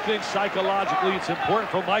really think psychologically it's important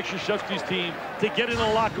for Mike Krzyzewski's team to get in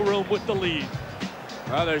the locker room with the lead.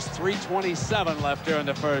 Well, there's 3:27 left here in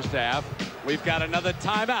the first half. We've got another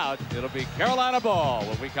timeout. It'll be Carolina ball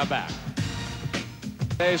when we come back.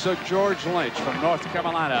 Okay, so George Lynch from North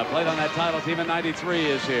Carolina, played on that title team in '93,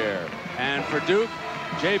 is here. And for Duke,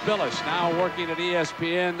 Jay Billis, now working at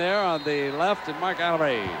ESPN there on the left, and Mark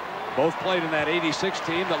Alaray. Both played in that '86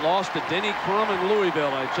 team that lost to Denny Crum in Louisville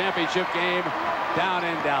in a championship game down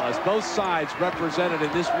in Dallas. Both sides represented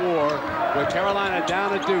in this war, with Carolina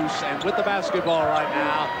down a deuce and with the basketball right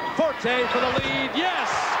now. Forte for the lead,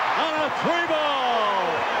 yes, on a 3-ball.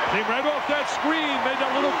 Came right off that screen, made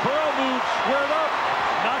that little curl move, squared up,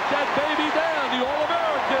 knocked that baby down, the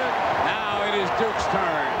All-American. Now it is Duke's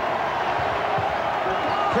turn.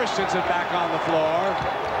 Christensen back on the floor.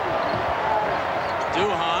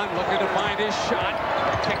 Duhan looking to find his shot.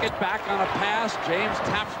 Kick it back on a pass. James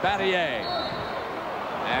taps Battier.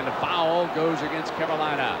 And a foul goes against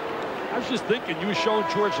Carolina. I was just thinking, you were showing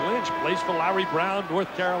George Lynch, plays for Larry Brown, North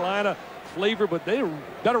Carolina flavor, but they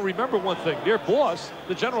better remember one thing. Their boss,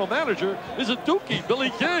 the general manager, is a Dookie,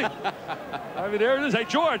 Billy King. I mean, there it is. Hey,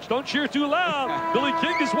 George, don't cheer too loud. Billy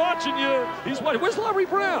King is watching you. He's watching. Where's Larry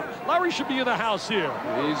Brown? Larry should be in the house here.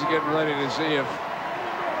 He's getting ready to see if...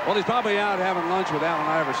 Well, he's probably out having lunch with Allen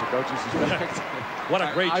Iverson, don't you suspect? What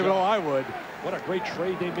a great I know I would. What a great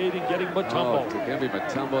trade they made in getting Mutombo. Giving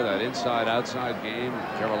Mutombo that inside-outside game.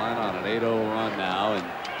 Carolina on an 8-0 run now, and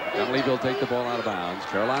Dunleavy will take the ball out of bounds.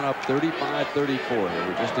 Carolina up 35-34 here.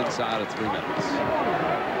 We're just inside of 3 minutes.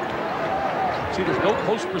 See, there's no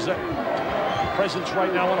post presence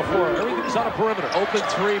right now on the floor. Everything's on a perimeter. Open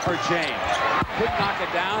 3 for James. Couldn't knock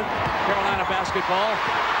it down. Carolina basketball.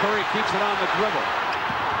 Curry keeps it on the dribble.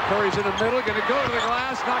 Curry's in the middle, going to go to the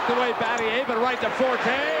glass, knocked away Battier, but right to Forte,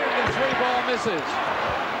 and the 3-ball misses.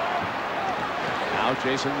 Now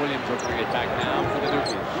Jason Williams will bring it back down for the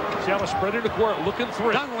Dukies. See how it's spread in the court, looking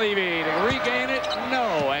through. Dunleavy to regain it,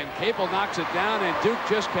 no, and Capel knocks it down, and Duke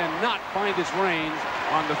just cannot find its range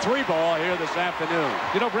on the 3-ball here this afternoon.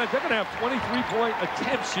 You know, Brent, they're going to have 23-point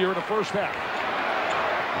attempts here in the first half.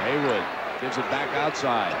 Haywood gives it back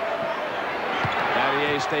outside.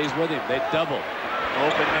 Battier stays with him. They double.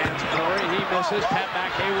 Open man's Curry. He misses. Tap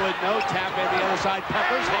back Haywood. No. Tap in the other side.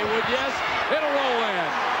 Peppers. Haywood, yes. It'll roll in.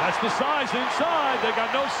 That's the size inside. They got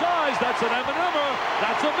no size. That's an M&M'er.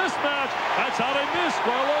 That's a mismatch. That's how they miss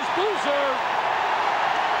Carlos Boozer.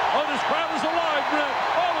 Oh, this crowd is alive, Brent.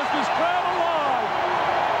 Oh, is this crowd alive?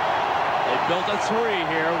 They built a 3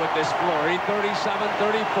 here with this flurry.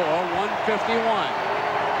 37-34, 151.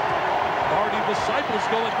 Already disciples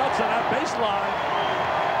going nuts on that baseline.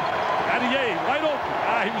 Battier, wide open.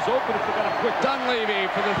 He was open if they got a quick.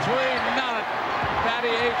 Dunleavy for the 3, not.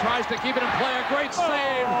 Battier tries to keep it in play. A great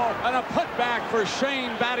save and a putback for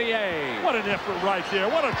Shane Battier. What an effort right there.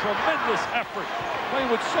 What a tremendous effort.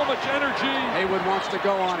 Playing with so much energy. Haywood wants to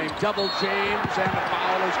go on him. Double James, and a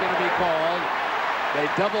foul is going to be called. They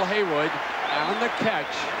double Haywood on the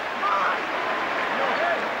catch.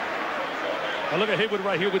 Now look at Haywood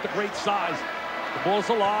right here with the great size. The ball's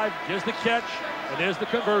alive. Here's the catch, and there's the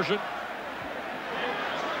conversion.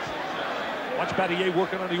 Watch Battier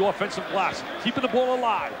working on the offensive glass, keeping the ball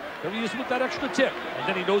alive. There he is with that extra tip, and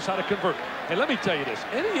then he knows how to convert. Hey, let me tell you this.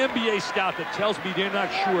 Any NBA scout that tells me they're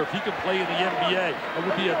not sure if he can play in the NBA and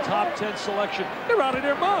would be a top 10 selection, they're out of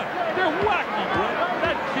their mind. They're wacky, bro.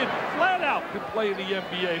 That kid flat out can play in the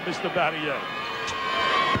NBA, Mr. Battier.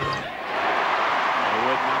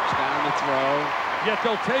 Haywood knocks down the throw. Yet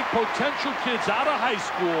they'll take potential kids out of high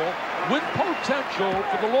school with potential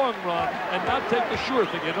for the long run and not take the sure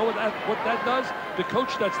thing. You know what that does? The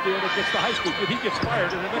coach that's there that gets the high school kid, he gets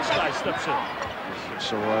fired and the next guy steps in. You're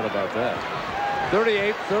so right about that.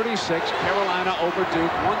 38-36, Carolina over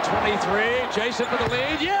Duke. 123, Jason for the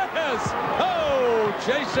lead. Yes! Oh,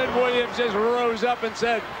 Jason Williams just rose up and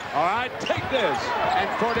said, all right, take this.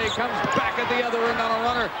 And Forte comes back at the other end on a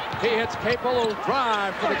runner. He hits Capel, who'll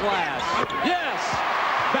drive for the glass. Yes!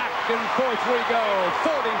 Back and forth we go.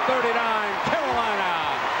 40-39,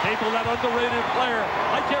 Carolina. Capel, that underrated player.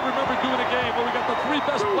 I can't remember doing a game where we got the three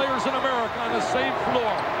best players in America on the same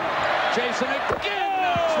floor. Jason again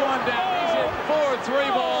knocks one down. He's hit 4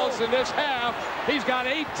 3-balls in this half. He's got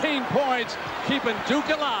 18 points, keeping Duke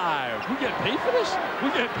alive. We get paid for this? We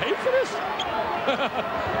get paid for this?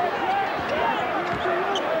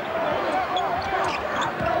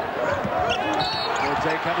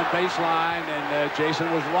 Forte coming baseline, and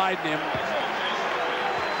Jason was riding him.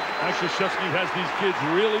 Krzyzewski has these kids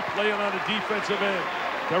really playing on the defensive end.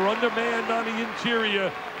 They're undermanned on the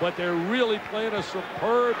interior, but they're really playing a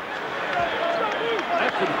superb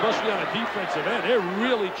effort, especially on the defensive end. They're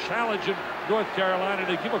really challenging North Carolina.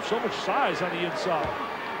 They give up so much size on the inside.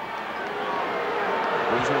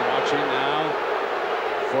 Boozer watching now.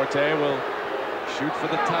 Forte will shoot for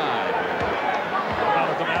the tie. Out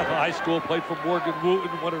of the Matha High School, played for Morgan Wooten,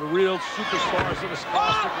 one of the real superstars in the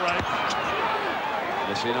scholastic ranks.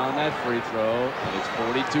 Missing on that free throw, and it's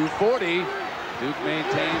 42-40. Duke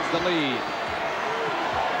maintains the lead.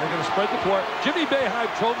 They're going to spread the court. Jimmy Boeheim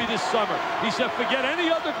told me this summer, he said, forget any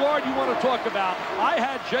other guard you want to talk about. I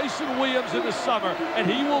had Jason Williams in the summer, and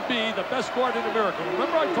he will be the best guard in America.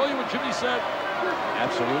 Remember I told you what Jimmy said?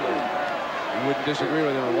 Absolutely. You wouldn't disagree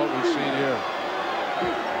with him on what we've seen here.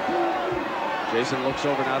 Jason looks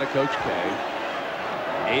over now to Coach K.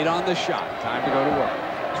 8 on the shot. Time to go to work.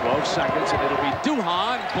 12 seconds, and it'll be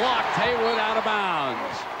Duhan. Blocked. Haywood out of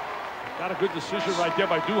bounds. Got a good decision right there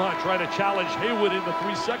by Duhan, trying to challenge Haywood in the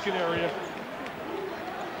 3-second area.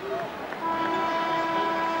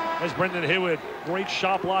 As Brendan Haywood, great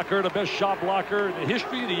shot blocker, the best shot blocker in the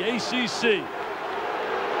history of the ACC.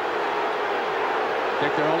 I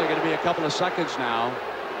think they're only going to be a couple of seconds now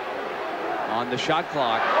on the shot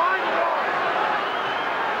clock.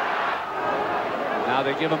 Now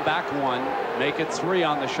they give him back 1, make it 3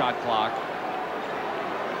 on the shot clock.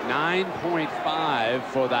 9.5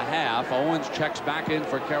 for the half. Owens checks back in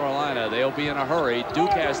for Carolina. They'll be in a hurry. Duke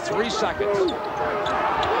has 3 seconds. Here's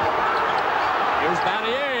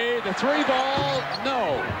Battier, the 3-ball.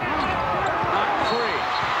 No, not free.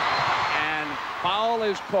 And foul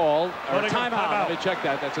is called, or timeout. Let me check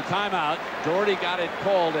that. That's a timeout. Doherty got it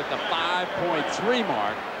called at the 5.3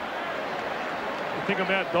 mark. You think of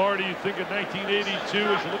Matt Doherty, you think of 1982 as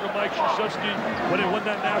you look at Mike Krzyzewski when they won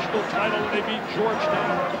that national title and they beat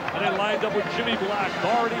Georgetown and they lined up with Jimmy Black,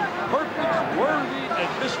 Doherty, Perkins, Worthy, and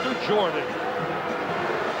Mr. Jordan.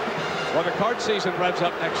 Well, the card season revs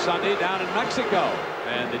up next Sunday down in Mexico,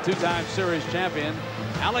 and the 2-time series champion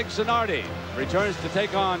Alex Zanardi returns to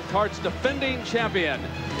take on Cart's defending champion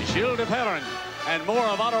Gilles de Perrin. And more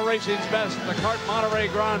of auto racing's best, the Cart Monterey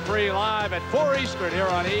Grand Prix, live at 4 Eastern here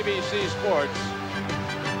on ABC Sports.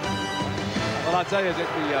 Well, I'll tell you that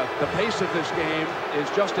the pace of this game is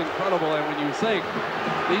just incredible, and when you think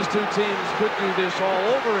these two teams could do this all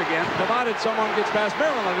over again, provided someone gets past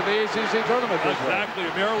Maryland in the ACC tournament this week. Exactly.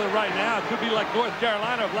 Maryland right now could be like North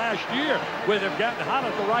Carolina of last year, where they've gotten hot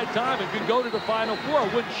at the right time and could go to the Final Four.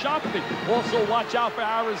 Wouldn't shock me. Also, watch out for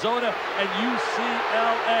Arizona and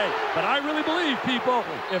UCLA. But I really believe, people,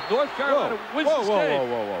 if North Carolina wins this game...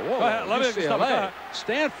 Whoa. Go ahead, let me stop.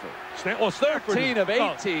 Stanford. Stanford. 13 of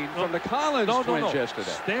 18 from the Collins twins yesterday.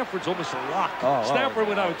 Stanford's almost a lock. Stanford,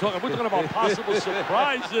 we're talking about possible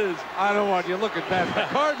surprises. I don't want you looking past the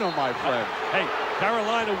Cardinal, my friend. Hey,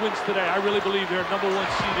 Carolina wins today. I really believe they're #1 seed in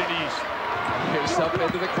the East. Here's up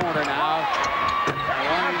into the corner now.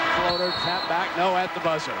 One floater, tap back, no at the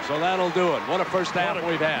buzzer. So that'll do it. What a first half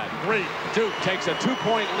we've had. Great. Duke takes a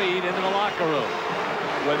 2-point lead into the locker room.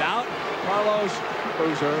 Without Carlos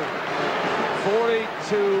Boozer,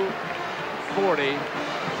 42-40.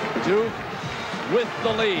 Duke with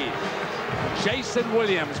the lead. Jason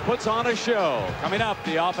Williams puts on a show. Coming up,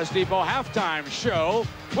 the Office Depot halftime show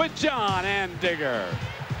with John Andigger.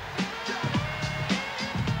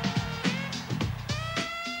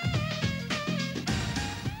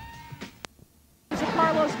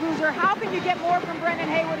 Carlos Boozer, how can you get more from Brendan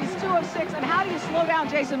Haywood? He's 2 of 6, and how do you slow down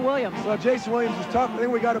Jason Williams? Well, Jason Williams is tough. I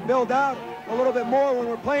think we got to build out. a little bit more when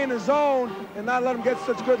we're playing the zone and not let him get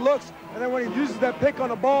such good looks. And then when he uses that pick on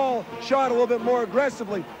the ball, shot a little bit more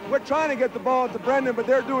aggressively. We're trying to get the ball to Brendan, but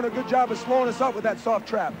they're doing a good job of slowing us up with that soft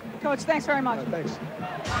trap. Coach, thanks very much. Thanks.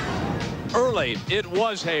 Early, it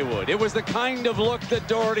was Haywood. It was the kind of look that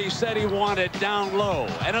Doherty said he wanted down low,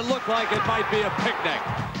 and it looked like it might be a picnic.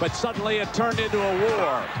 But suddenly it turned into a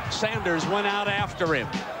war. Sanders went out after him.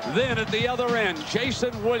 Then at the other end,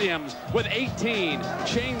 Jason Williams with 18,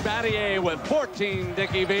 Shane Battier with 14,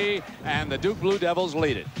 Dickie V, and the Duke Blue Devils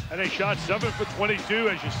lead it. And they shot 7 for 22,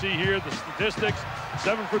 as you see here, the statistics.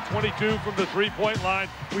 7 for 22 from the three-point line.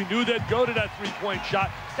 We knew they'd go to that three-point shot.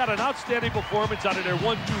 Got an outstanding performance out of their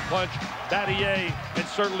 1-2 punch. Battier and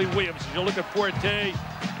certainly Williams. As you look at Forte,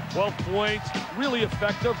 12 points, really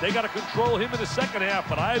effective. They got to control him in the second half,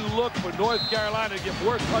 but I look for North Carolina to get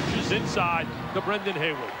more touches inside to Brendan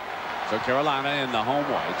Haywood. So Carolina in the home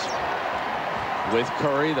whites with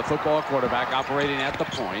Curry, the football quarterback, operating at the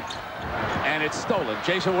point. And it's stolen.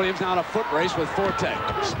 Jason Williams now in a foot race with Forte.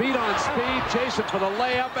 Speed on speed. Jason for the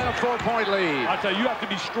layup and a 4-point lead. I tell you, you have to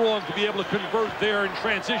be strong to be able to convert there and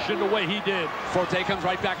transition the way he did. Forte comes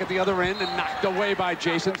right back at the other end and knocked away by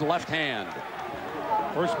Jason's left hand.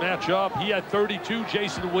 First matchup, he had 32,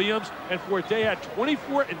 Jason Williams, and Forte had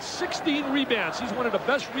 24 and 16 rebounds. He's one of the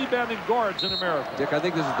best rebounding guards in America. Dick, I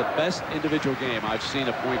think this is the best individual game I've seen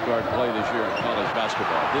a point guard play this year in college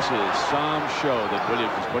basketball. This is some show that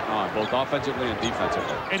Williams is putting on, both offensively and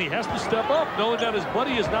defensively. And he has to step up, knowing that his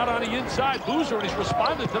buddy is not on the inside loser, and he's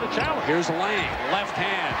responded to the challenge. Here's Lang, left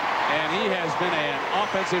hand, and he has been an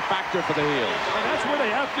offensive factor for the Heels. And that's where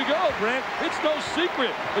they have to go, Brent. It's no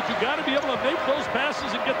secret, but you got to be able to make those passes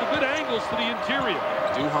and get the good angles to the interior.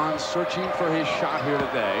 Duhan searching for his shot here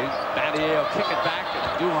today. Battier will kick it back.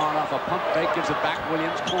 Duhan off a pump fake gives it back.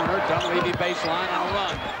 Williams corner. Dunleavy baseline on a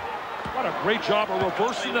run. What a great job of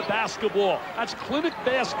reversing the basketball. That's clinic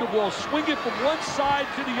basketball. Swing it from one side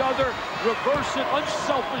to the other. Reverse it.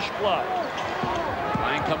 Unselfish play.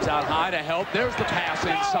 Lang comes out high to help. There's the pass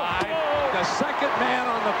inside. The second man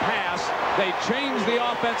on the pass. They change the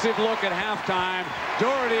offensive look at halftime.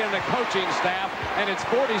 Doherty and the coaching staff, and it's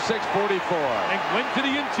 46-44. And went to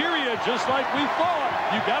the interior just like we thought.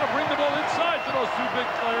 You got to bring the ball inside to those two big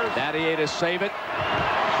players. Battier to save it.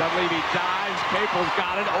 Dunleavy dives. Capel's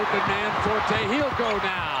got it. Open man Forte. He'll go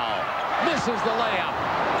now. Misses the layup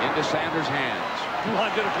into Sanders' hands. Duhan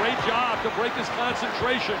did a great job to break his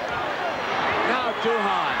concentration. Now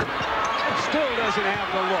Duhan still doesn't have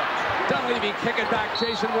the look. Dunleavy kick it back.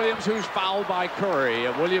 Jason Williams, who's fouled by Curry.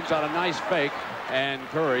 And Williams on a nice fake, and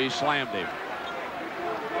Curry slammed him.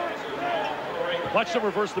 Watch them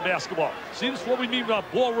reverse the basketball. See, this is what we mean about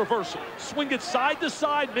ball reversal. Swing it side to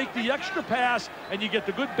side, make the extra pass, and you get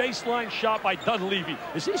the good baseline shot by Dunleavy.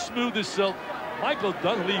 Is he smooth as silk? Michael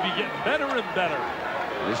Dunleavy getting better and better.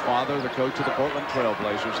 His father, the coach of the Portland Trail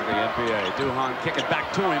Blazers in the NBA. Duhan kick it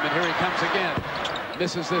back to him, and here he comes again.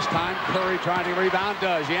 Misses this time. Curry trying to rebound,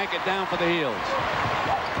 does. Yank it down for the Heels.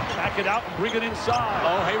 Back it out and bring it inside.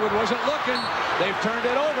 Oh, Haywood wasn't looking. They've turned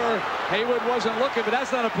it over. Haywood wasn't looking, but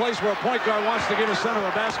that's not a place where a point guard wants to give a center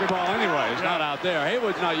a basketball anyway. It's not out there.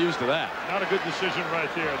 Haywood's not used to that. Not a good decision right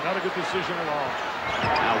there. Not a good decision at all.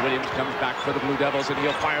 Now Williams comes back for the Blue Devils, and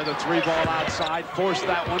he'll fire the three ball outside. Force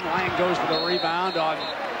that one. Lang goes for the rebound on.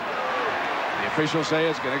 The officials say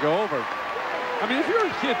it's going to go over. I mean, if you're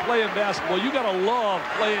a kid playing basketball, you got to love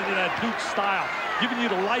playing in that Duke style, giving you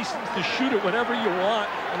the license to shoot it whenever you want,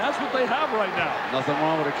 and that's what they have right now. Nothing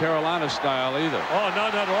wrong with a Carolina style either. Oh,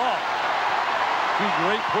 not at all. Two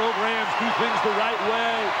great programs, do things the right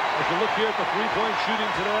way. As you look here at the three-point shooting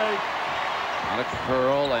today. On a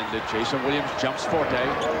curl, and Jason Williams jumps Forte.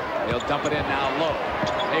 He'll dump it in now low.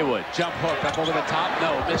 Haywood, jump hook up over the top.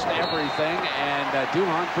 No, missed everything, and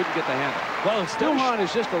Duhan couldn't get the handle. Well, Duhan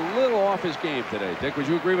is just a little off his game today. Dick, would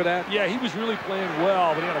you agree with that? Yeah, he was really playing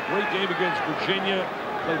well, but he had a great game against Virginia.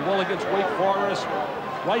 Played well against Wake Forest.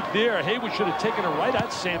 Right there, Haywood should have taken it right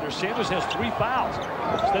at Sanders. Sanders has 3 fouls.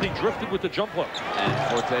 Instead, he drifted with the jump hook. And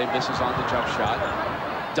Forte misses on the jump shot.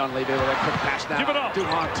 Dunleavy with a quick pass now. Give it up.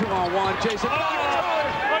 Duhan, 2-on-1. Jason.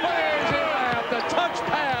 The touch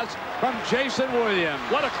pass from Jason Williams.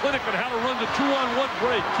 What a clinic on how to run the 2-on-1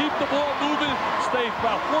 break. Keep the ball moving. Stay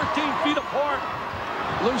about 14 feet apart.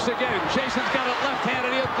 Loose again. Jason's got it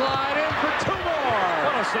left-handed. He'll glide in for 2 more.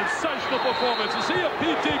 What a sensational performance. Is he a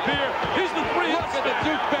PT here? He's the 3. Look at the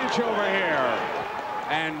Duke bench over here.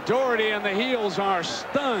 And Doherty and the Heels are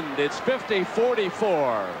stunned. It's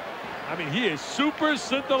 50-44. I mean, he is super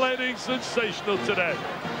scintillating, sensational today.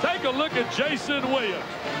 Take a look at Jason Williams.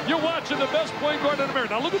 You're watching the best point guard in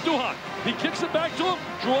America. Now look at Duhan. He kicks it back to him,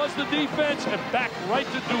 draws the defense, and back right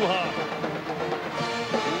to Duhan.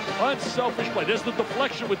 Unselfish play. There's the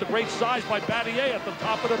deflection with the great size by Battier at the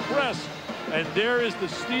top of the press. And there is the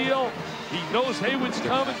steal. He knows Haywood's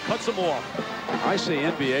coming, cuts him off. I see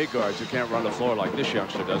NBA guards who can't run the floor like this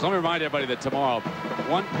youngster does. Let me remind everybody that tomorrow,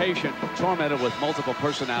 one patient tormented with multiple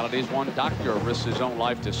personalities, one doctor risks his own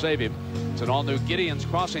life to save him. It's an all-new Gideon's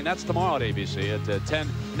Crossing. That's tomorrow at ABC at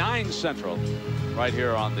 10/9 Central, right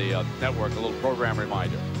here on the network. A little program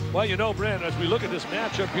reminder. Well, you know, Brandon, as we look at this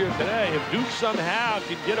matchup here today, if Duke somehow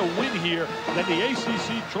can get a win here, then the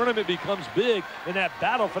ACC tournament becomes big in that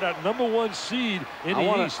battle for that #1 seed in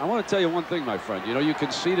the East. I want to tell you one thing, my friend. You know, you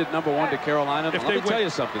conceded #1 to Carolina. Let me tell you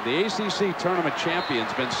something. The ACC tournament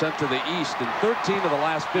champion's been sent to the East in 13 of the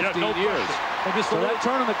last 15 years. So that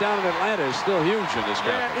tournament down in Atlanta is still huge in this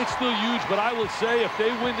conference. Yeah, it's still huge, but I will say if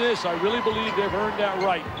they win this, I really believe they've earned that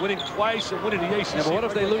right. Winning twice and winning the ACC. Yeah, but what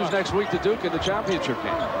if they lose next week to Duke in the championship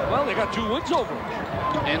game? Well, they got 2 wins over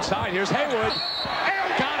them. Inside, here's Haywood.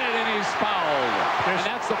 Got it, and he's fouled. And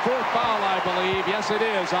that's the 4th foul, I believe. Yes, it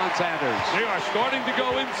is on Sanders. They are starting to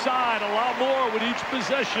go inside a lot more with each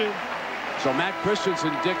possession. So Matt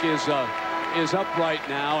Christensen, Dick, is up right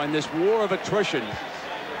now, and this war of attrition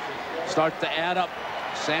starts to add up.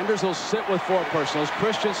 Sanders will sit with 4 personals.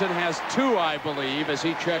 Christensen has 2, I believe, as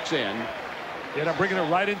he checks in. Yeah, I'm bringing it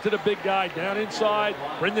right into the big guy down inside.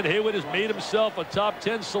 Brendan Haywood has made himself a top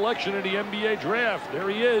 10 selection in the NBA draft. There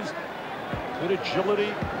he is. Good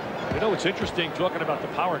agility. You know, it's interesting talking about the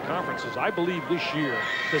power conferences. I believe this year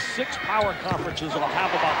the 6 power conferences will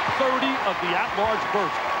have about 30 of the at-large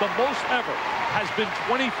berths. The most ever has been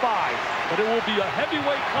 25, but it will be a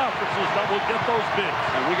heavyweight conferences that will get those bids.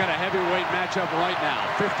 And we got a heavyweight matchup right now.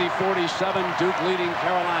 50-47, Duke leading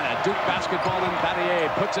Carolina. Duke basketball and Battier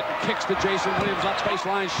puts it and kicks to Jason Williams. Left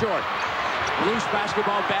baseline short. Loose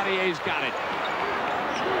basketball, Battier's got it.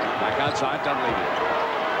 Back outside, Dunleavy.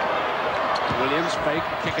 Williams fake,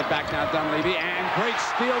 kick it back now, Dunleavy, and great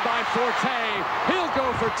steal by Forte. He'll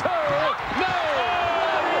go for 2. No!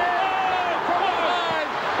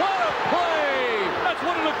 What a play! That's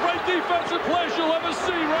one of the great defensive plays you'll ever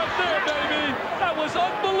see right there, baby. That was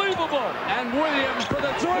unbelievable. And Williams for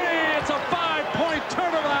the 3. It's a 5-point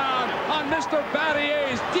turnaround on Mr.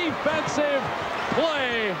 Battier's defensive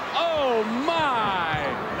play. Oh, my!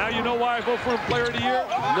 Now you know why I vote for him Player of the Year?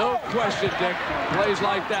 No question, Dick. Plays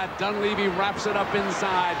like that. Dunleavy wraps it up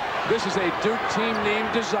inside. This is a Duke team named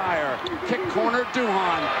Desire. Kick corner,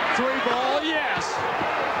 Duhan. 3-ball, yes!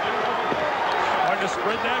 Hard to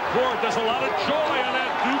spread that court. There's a lot of joy on that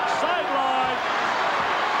Duke sideline.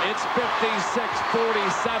 It's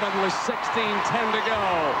 56-47 with 16:10 to go.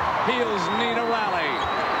 Heels need a rally.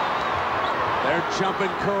 They're jumping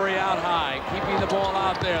Curry out high, keeping the ball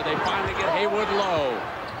out there. They finally get Haywood low.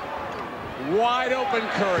 Wide open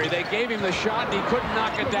Curry. They gave him the shot, and he couldn't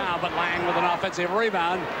knock it down, but Lang with an offensive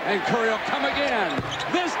rebound, and Curry will come again.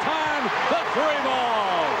 This time, the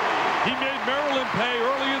 3-ball. He made Maryland pay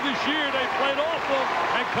earlier this year. They played off him,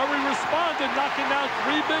 and Curry responded, knocking down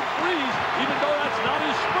 3 big threes, even though that's not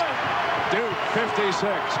his strength. Duke 56,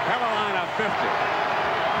 Carolina 50.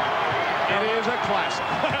 It is a classic.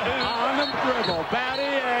 On the dribble,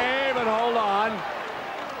 Battier, but hold on.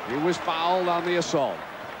 He was fouled on the assault.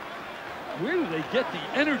 Where do they get the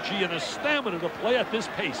energy and the stamina to play at this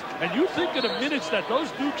pace? And you think of the minutes that those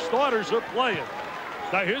Duke starters are playing.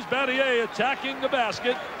 Now here's Battier attacking the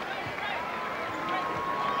basket.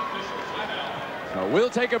 So we'll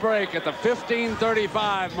take a break at the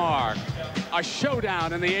 15:35 mark. A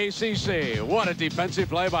showdown in the ACC. What a defensive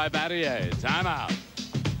play by Battier. Timeout.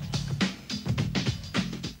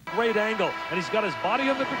 Great angle, and he's got his body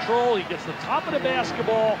under control. He gets the top of the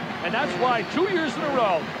basketball, and that's why 2 years in a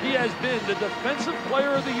row he has been the Defensive Player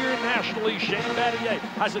of the Year nationally. Shane Battier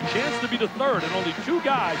has a chance to be the 3rd, and only 2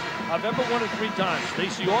 guys have ever won it 3 times: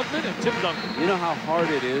 Stacey Augmon and Tim Duncan. You know how hard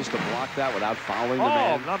it is to block that without fouling the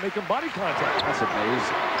man? Oh, not making body contact. That's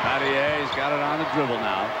amazing. Battier's got it on the dribble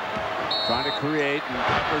now, trying to create, and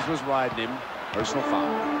Peppers was riding him. Personal foul.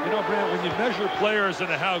 You know, Brant, when you measure players and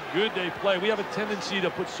how good they play, we have a tendency to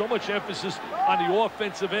put so much emphasis on the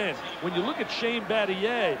offensive end. When you look at Shane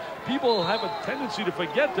Battier, people have a tendency to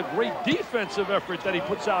forget the great defensive effort that he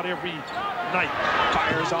puts out every night.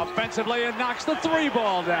 Fires offensively and knocks the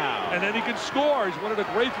 3-ball down. And then he can score. He's one of the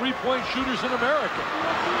great 3-point shooters in America.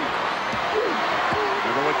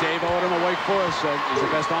 Remember what Dave Odom of Wake Forest said? He's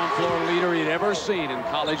the best on-floor leader he'd ever seen in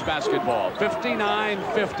college basketball.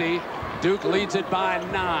 59-50. Duke leads it by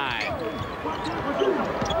 9.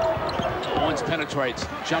 Owens penetrates,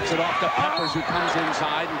 jumps it off to Peppers, who comes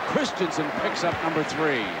inside, and Christensen picks up number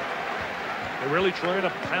 3. They're really trying to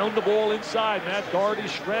pound the ball inside. Matt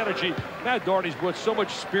Doherty's strategy. Matt Doherty's brought so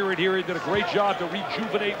much spirit here. He did a great job to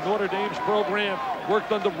rejuvenate Notre Dame's program.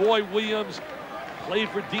 Worked under Roy Williams. Played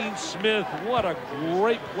for Dean Smith. What a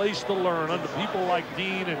great place to learn under people like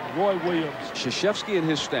Dean and Roy Williams. Krzyzewski and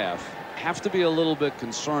his staff have to be a little bit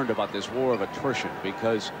concerned about this war of attrition,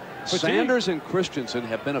 because Sanders and Christensen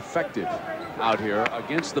have been effective out here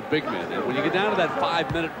against the big men. And when you get down to that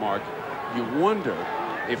 5-minute mark, you wonder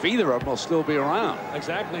if either of them will still be around.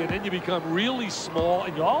 Exactly, and then you become really small,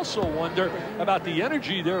 and you also wonder about the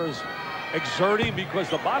energy there is exerting, because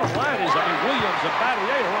the bottom line is, I mean, Williams and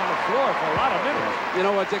Battier are on the floor for a lot of minutes. You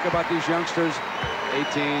know what, Dick, about these youngsters,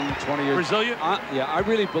 18, 20 years. Resilient? Yeah, I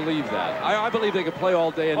really believe that. I believe they could play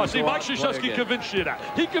all day. And see, Mike Krzyzewski convinced you that.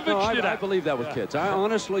 He convinced you that. I believe that with kids. I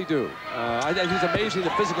honestly do. It's amazing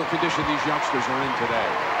the physical condition these youngsters are in today.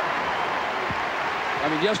 I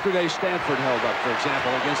mean, yesterday Stanford held up, for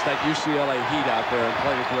example, against that UCLA Heat out there and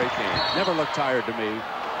played a great game. Never looked tired to me.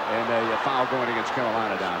 And a foul going against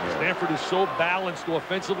Carolina down here. Stanford is so balanced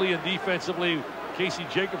offensively and defensively. Casey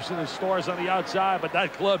Jacobson is stars on the outside, but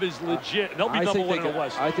that club is legit. They'll be number 1 in the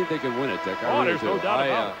West. I think they can win it, Dick. There's no doubt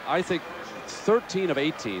about it. I think 13 of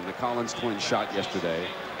 18 the Collins twins shot yesterday,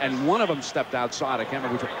 and one of them stepped outside, I can't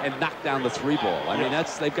remember which one, and knocked down the 3-ball. I mean,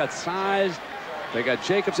 they've got size. They got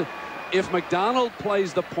Jacobson. If McDonald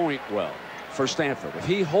plays the point well for Stanford, if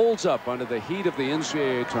he holds up under the heat of the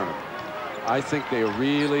NCAA tournament, I think they're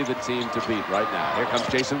really the team to beat right now. Here comes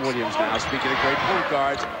Jason Williams now. Speaking of great point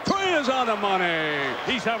guards, 3 is on the money.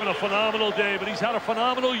 He's having a phenomenal day, but he's had a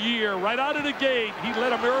phenomenal year. Right out of the gate, he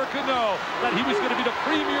let America know that he was going to be the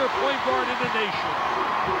premier point guard in the nation.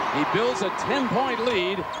 He builds a 10-point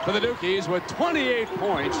lead for the Dukies with 28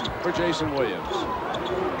 points for Jason Williams.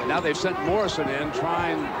 And now they've sent Morrison in,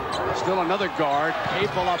 trying still another guard.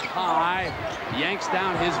 Capel up high, yanks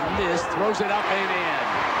down his miss, throws it up and in.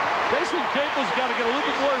 Jason Capel's got to get a little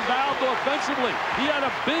bit more involved offensively. He had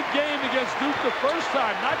a big game against Duke the first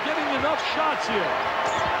time, not getting enough shots here.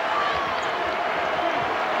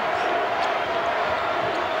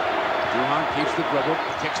 Duhan keeps the dribble,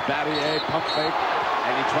 kicks Battier, pump fake,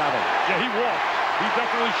 and he traveled. Yeah, he walked. He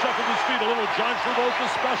definitely shuffled his feet. A little John Travolta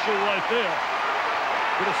special right there.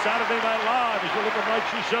 For the Saturday Night Live, as you look at Mike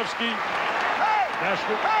Krzyzewski,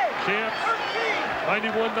 national champs,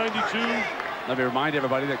 91-92. Let me remind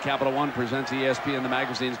everybody that Capital One presents ESPN the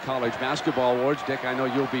Magazine's College Basketball Awards. Dick, I know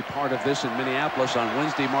you'll be part of this in Minneapolis on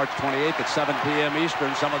Wednesday, March 28th at 7 p.m.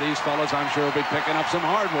 Eastern. Some of these fellas, I'm sure, will be picking up some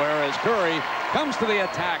hardware as Curry comes to the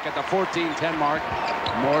attack at the 14-10 mark.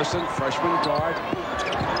 Morrison, freshman guard,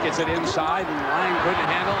 gets it inside, and Lang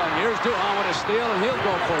couldn't handle. And here's Duhan with a steal, and he'll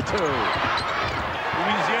go for 2.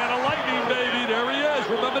 Louisiana Lightning, baby. There he is.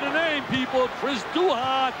 Remember the name, people. Chris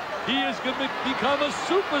Duhan. He is going to become a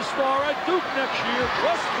superstar at Duke next year.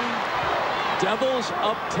 Trust me. Devils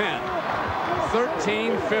up 10.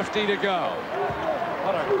 13:50 to go.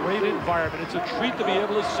 What a great environment. It's a treat to be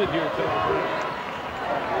able to sit here tonight.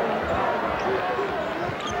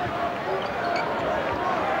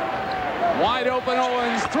 Wide open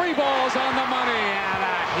Owens. 3 balls on the money. And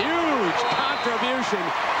a huge contribution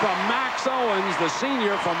from Max Owens, the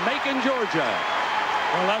senior from Macon, Georgia.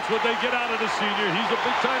 Well, that's what they get out of the senior. He's a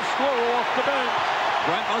big-time scorer off the bench.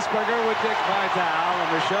 Brent Musburger with Dick Vitale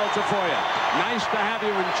and Michelle Tafoya. Nice to have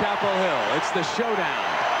you in Chapel Hill. It's the showdown.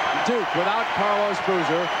 Duke without Carlos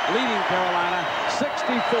Boozer, leading Carolina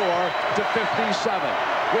 64-57.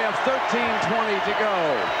 We have 13:20 to go.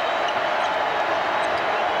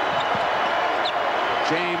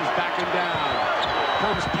 James backing down.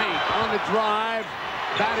 Comes Paint on the drive.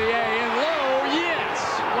 Battier in low. Yes!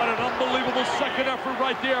 What an unbelievable second effort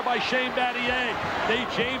right there by Shane Battier.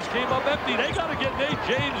 Nate James came up empty. They got to get Nate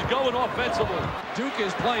James going offensively. Duke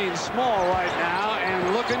is playing small right now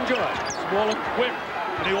and looking good. Small and quick.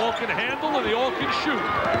 And they all can handle and they all can shoot.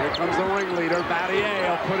 Here comes the ringleader. Battier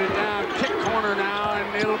will put it down. Kick corner now,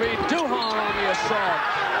 and it'll be Duhan on the assault.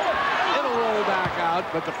 It'll roll back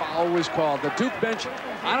out, but the foul was called. The Duke bench,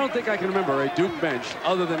 I don't think I can remember a Duke bench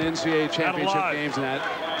other than NCAA championship games and that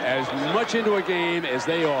as much into a game as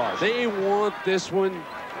they are. They want this one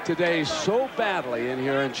today so badly in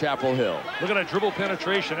here in Chapel Hill. Look at that dribble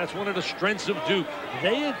penetration. That's one of the strengths of Duke.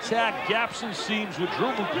 They attack gaps and seams with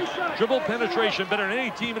dribble penetration better than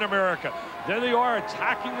any team in America. There they are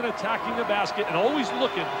attacking and attacking the basket and always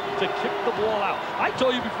looking to kick the ball out. I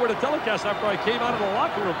told you before the telecast after I came out of the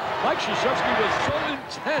locker room, Mike Krzyzewski was so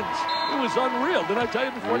intense. It was unreal. Did I tell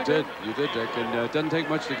you before? You did, Dick. And it doesn't take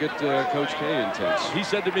much to get Coach K intense. He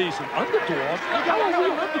said to me, he said, underdog? How are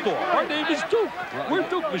we an underdog? Our name is Duke. We're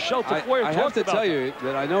Duke. Michelle Tafoya I have to tell you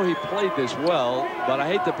that I know he played this well, but I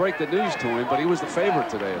hate to break the news to him, but he was the favorite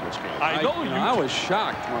today in this game. I was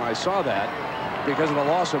shocked when I saw that because of the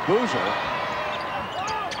loss of Boozer.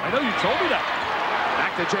 I know you told me that.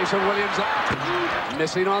 Back to Jason Williams.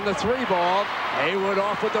 Missing on the 3 ball. Haywood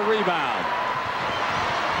off with the rebound.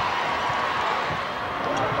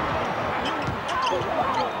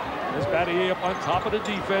 There's Battier up on top of the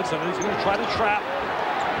defense, and he's going to try to trap.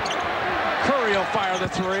 Curry will fire the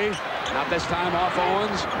 3. Not this time off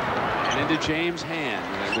Owens. And into James' hand.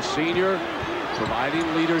 And the senior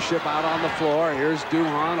providing leadership out on the floor. Here's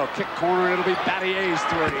Duhon. He'll kick corner, and it'll be Battier's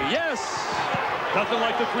 3. Yes! Nothing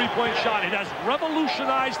like the three-point shot. It has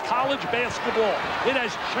revolutionized college basketball. It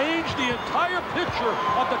has changed the entire picture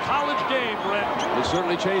of the college game, Brent. It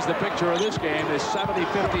certainly changed the picture of this game. It's 70-57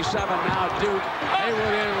 now. Duke.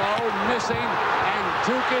 Haywood in low, missing, and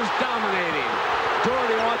Duke is dominating.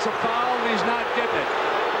 Doherty wants a foul, and he's not getting it.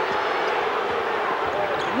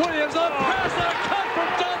 Williams on pass and a cut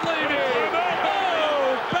from Dunleavy.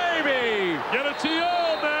 Oh, baby! Get a TO,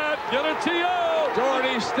 Matt. Get a TO.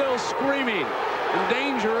 Doherty still screaming. In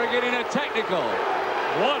danger of getting a technical.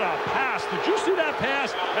 What a pass. Did you see that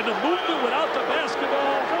pass? And the movement without the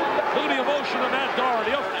basketball. Look at the emotion of Matt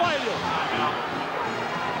Doherty. A fighter.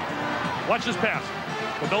 Watch this pass.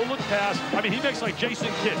 The no-look pass. I mean, he makes like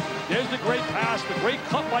Jason Kidd. There's the great pass, the great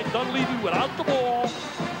cut by Dunleavy without the ball.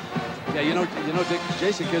 Yeah, you know, Dick,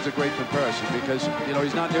 Jason Kidd's a great comparison because,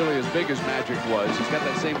 he's not nearly as big as Magic was. He's got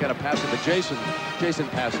that same kind of passing, but Jason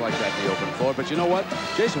passed like that in the open floor. But you know what?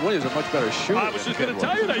 Jason Williams is a much better shooter. I was just going to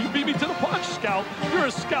tell you that. You beat me to the punch, Scout. You're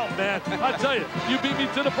a scout, man. I tell you, you beat me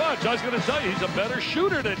to the punch. I was going to tell you, he's a better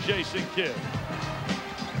shooter than Jason Kidd.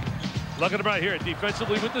 Look at him right here,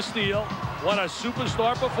 defensively with the steal. What a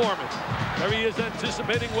superstar performance. There he is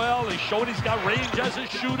anticipating well. He's showing he's got range as a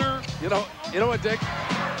shooter. You know what, Dick?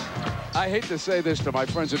 I hate to say this to my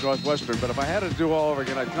friends at Northwestern, but if I had to do all over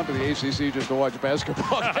again, I'd come to the ACC just to watch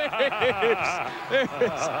basketball.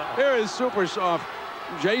 Here is super soft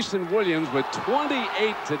Jason Williams with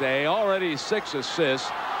 28 today, already 6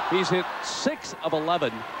 assists. He's hit 6 of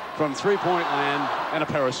 11 from three-point land and a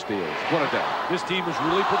pair of steals. What a day. This team is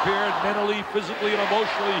really prepared mentally, physically, and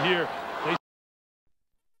emotionally here.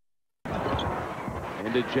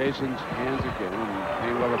 Into Jason's hands again.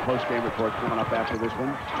 And Weber post-game report coming up after this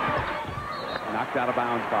one. Knocked out of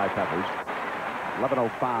bounds by Peppers.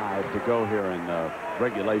 11:05 to go here in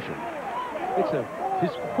regulation. It's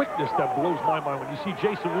his quickness that blows my mind. When you see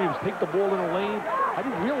Jason Williams take the ball in a lane, I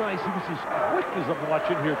didn't realize he was as quick as I'm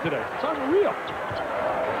watching here today. It's unreal.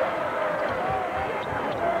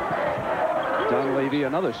 Dunleavy,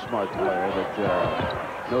 another smart player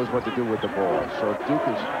that knows what to do with the ball. So Duke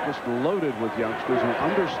is just loaded with youngsters who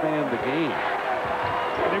understand the game.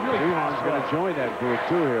 They really Duke's going to join that group,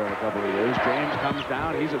 too, here in a couple of years. James comes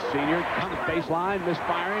down. He's a senior. Comes baseline,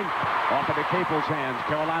 misfiring. Off into Capel's hands.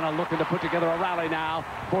 Carolina looking to put together a rally now.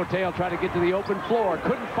 Forte will try to get to the open floor.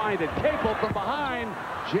 Couldn't find it. Capel from behind.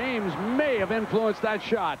 James may have influenced that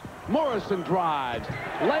shot. Morrison drives.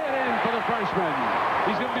 Lay it in for the freshman.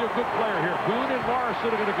 He's going to be a good player here. Boone and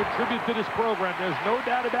Morrison are going to contribute to this program. There's no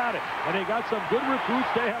doubt about it. And they got some good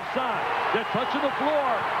recruits they have signed. They're touching the floor.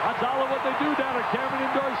 That's all of what they do down at Cameron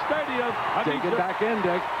Indoor Stadium. Take it back in,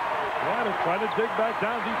 Dick. Yeah, they're trying to dig back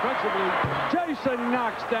down defensively. Jason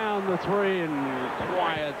knocks down the 3 and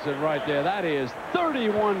quiets it right there. That is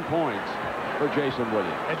 31 points for Jason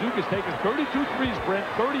Williams. And Duke has taken 32 threes, Brent.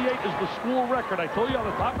 38 is the school record. I told you on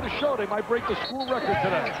the top of the show they might break the school record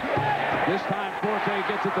today. This time Forte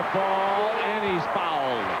gets it to fall, and he's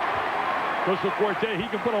fouled. Goes to Forte. He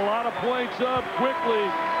can put a lot of points up quickly.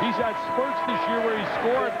 He's had spurts this year where he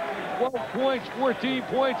scored 12 points, 14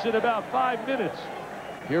 points in about 5 minutes.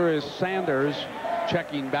 Here is Sanders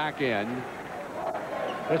checking back in.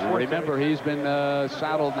 Remember, he's been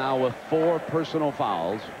saddled now with 4 personal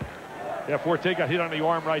fouls. Yeah, Forte got hit on the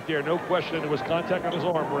arm right there. No question. There was contact on his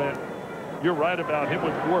arm, Brent. You're right about him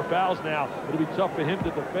with 4 fouls now. It'll be tough for him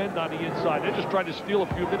to defend on the inside. They're just trying to steal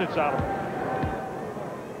a few minutes out of him.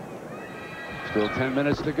 Still 10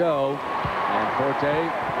 minutes to go. And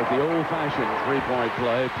Forte, with the old-fashioned three-point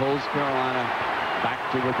play, pulls Carolina back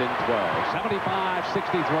to within 12.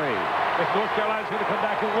 75-63. If North Carolina's going to come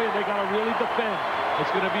back and win, they got to really defend.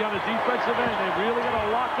 It's going to be on the defensive end. They really got to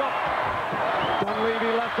lock up.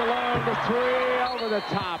 Dunleavy left alone. The three over the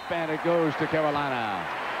top, and it goes to Carolina.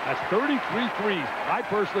 That's 33 threes. I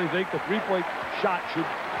personally think the three-point shot should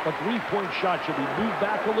be moved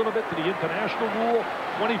back a little bit to the international rule,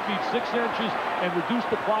 20 feet 6 inches, and reduce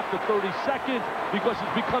the clock to 30 seconds because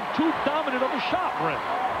it's become too dominant of a shot, Brent.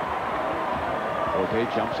 Forte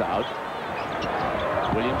jumps out.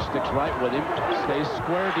 Williams sticks right with him, stays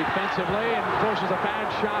square defensively, and forces a bad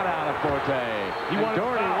shot out of Forte.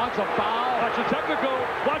 Doherty wants a foul. Watch a technical.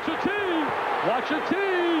 Watch a tee. Watch a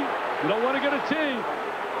tee. You don't want to get a tee.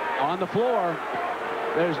 On the floor,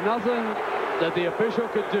 there's nothing that the official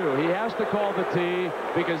could do. He has to call the tee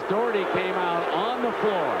because Doherty came out on the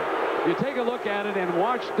floor. You take a look at it and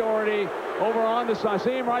watch Doherty over on the side.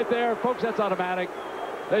 See him right there? Folks, that's automatic.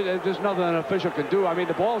 There's just nothing an official can do. I mean,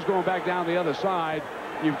 the ball's going back down the other side.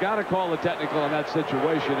 You've got to call the technical in that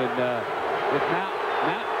situation. And if Matt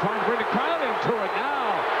trying to bring the crowd into it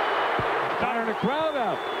now. Firing the crowd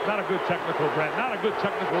up. Not a good technical, Brent. Not a good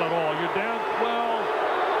technical at all. You're down 12.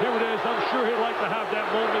 Here it is. I'm sure he'd like to have that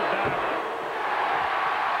moment back.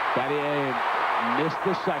 Battier missed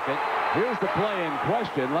the second. Here's the play in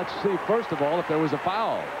question. Let's see, first of all, if there was a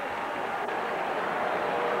foul.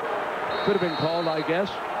 Could have been called, I guess,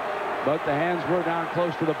 but the hands were down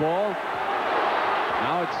close to the ball.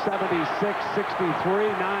 Now it's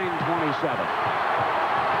 76-63, 9:27.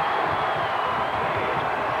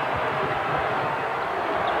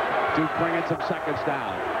 Duke bringing some seconds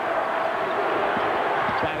down.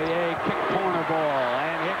 Battier kick corner ball,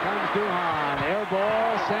 and here comes Duhan. Air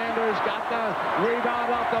ball. Sanders got the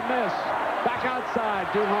rebound off the miss. Back outside.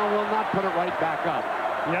 Duhan will not put it right back up.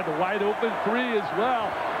 He had the wide open three as well.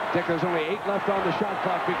 Dick, there's only 8 left on the shot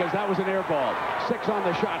clock because that was an air ball. 6 on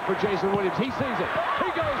the shot for Jason Williams. He sees it.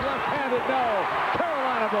 He goes left-handed. No.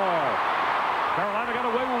 Carolina ball. Carolina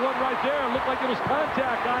got away with one right there. It looked like it was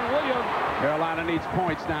contact on Williams. Carolina needs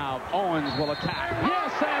points now. Owens will attack.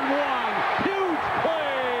 Yes, and one. Huge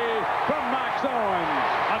play from Max Owens.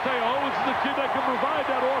 I'll tell you, Owens is the kid that can provide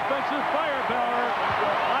that offensive firepower.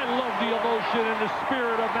 I love the emotion and the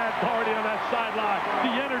spirit of Matt Doherty on that sideline.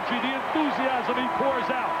 The energy, the enthusiasm he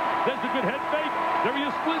pours out. There's the good head fake. There he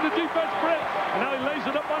is splitting the defense break. And now he lays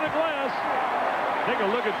it up on the glass. Take a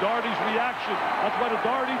look at Doherty's reaction. That's why the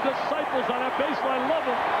Doherty disciples on that baseline love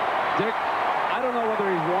him. Dick, I don't know whether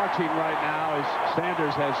he's watching right now as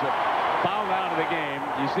Sanders has fouled out of the game.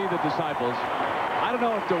 You see the disciples. I don't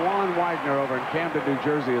know if DeJuan Wagner over in Camden, New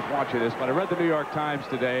Jersey is watching this, but I read the New York Times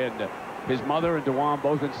today, and his mother and DeJuan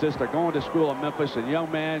both insist they're going to school in Memphis, and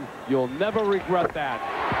young man, you'll never regret that.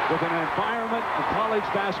 With an environment of college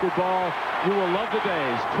basketball, you will love the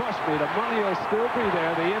days. Trust me, the money will still be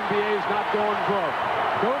there. The NBA's not going broke.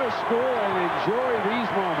 Go to school and enjoy these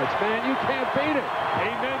moments, man. You can't beat it.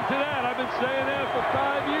 Amen to that. I've been saying that for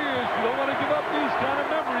 5 years. You don't want to give up these kind of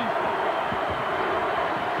memories.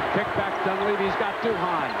 Kick back Dunleavy's got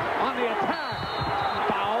Duhan on the attack.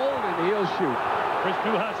 Fouled, and he'll shoot. Chris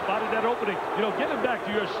Duhan spotted that opening. You know, getting back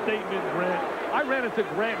to your statement, Grant, I ran into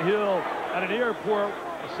Grant Hill at an airport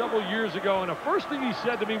several years ago, and the first thing he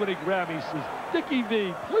said to me when he grabbed me, he says, Dickie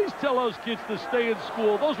V, please tell those kids to stay in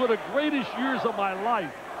school. Those were the greatest years of my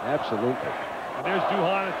life. Absolutely. And there's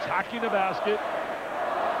Duhan attacking the basket.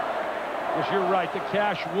 Yes, you're right. The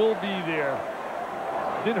cash will be there.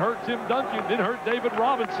 Didn't hurt Tim Duncan. Didn't hurt David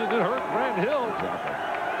Robinson. Didn't hurt Grant Hill. Exactly.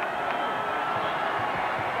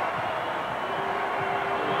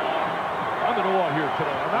 I'm in awe here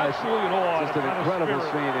today. I'm absolutely in awe. Just an incredible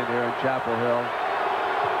scene in here in Chapel Hill.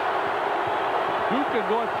 Duke and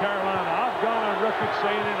North Carolina. I've gone on record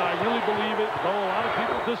saying it, and I really believe it, though a lot of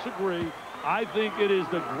people disagree. I think it is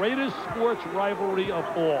the greatest sports rivalry of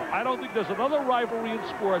all. I don't think there's another rivalry in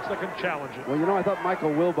sports that can challenge it. Well, you know, I thought Michael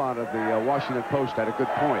Wilbon of the Washington Post had a good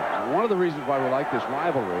point. One of the reasons why we like this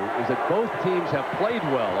rivalry is that both teams have played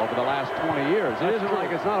well over the last 20 years. It isn't like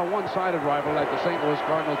it's not a one-sided rivalry like the St. Louis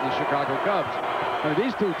Cardinals and the Chicago Cubs. I mean,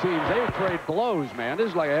 these two teams, they trade blows, man.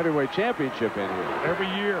 This is like a heavyweight championship in here. Every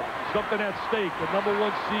year, something at stake. The #1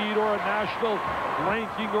 seed or a national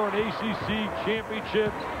ranking or an ACC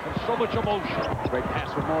championship. And so much emotion. Great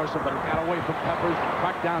pass from Morrison, but it got away from Peppers.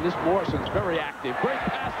 Back down. This Morrison's very active. Great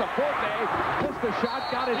pass to Forte. Missed the shot,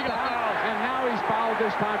 got it down. And now he's fouled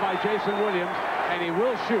this time by Jason Williams. And he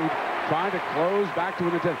will shoot, trying to close back to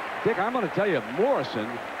an intent. Dick, I'm going to tell you, Morrison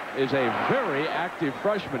is a very active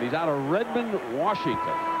freshman. He's out of Redmond,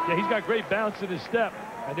 Washington. Yeah, he's got great bounce in his step.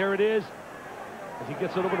 And there it is. as he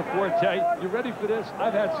gets it over to Forte. You ready for this?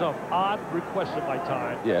 I've had some odd requests in my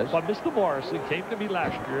time. Yes. But Mr. Morrison came to me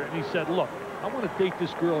last year, and he said, look, I want to date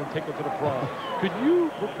this girl and take her to the prom. Could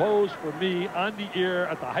you propose for me on the air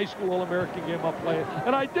at the high school All-American game I'm playing?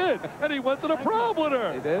 And I did. And he went to the prom with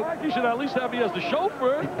her. He did? You should at least have me as the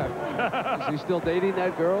chauffeur. Is he still dating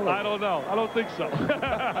that girl? I don't know. I don't think so.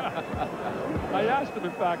 I asked him,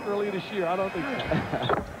 in fact, earlier this year. I don't think so.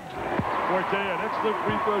 Forte, an excellent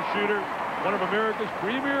free throw shooter. One of America's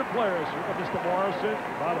premier players. Here comes Mr. Morrison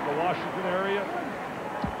out of the Washington area.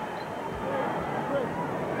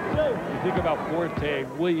 You think about Forte,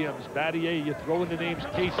 Williams, Battier, you throw in the names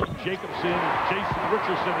Casey Jacobson and Jason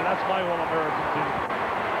Richardson, and that's my All-American team.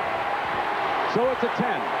 So it's a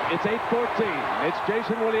 10. It's 8-14. It's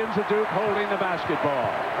Jason Williams of Duke holding the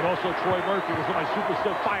basketball. And also Troy Murphy was in my super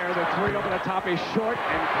set. Fire the three over the top is short,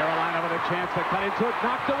 and Carolina with a chance to cut into it.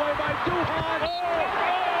 Knocked away by Duhan.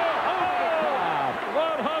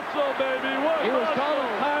 What hustle, baby. What He was hustle.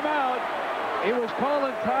 calling timeout. He was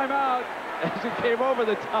calling timeout as he came over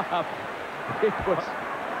the top. It was...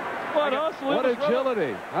 What hustle. What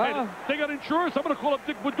agility. Huh? They got insurance. I'm going to call up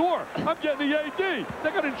Dick Bedore. I'm getting the AD.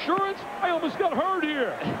 They got insurance. I almost got hurt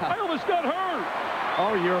here. I almost got hurt.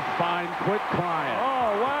 Oh, you're fine. Quit crying.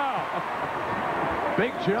 Oh, wow.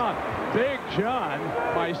 Big John,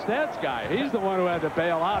 my stats guy. He's the one who had to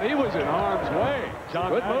bail out. He was in harm's way.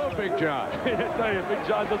 Good move, Big John. I tell you, Big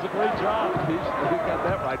John does a great job. He got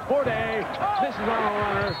that right. Forte misses on a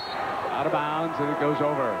runner. Out of bounds, and it goes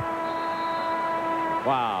over.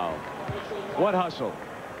 Wow. What hustle.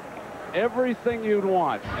 Everything you'd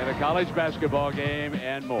want in a college basketball game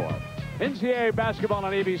and more. NCAA basketball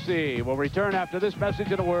on ABC will return after this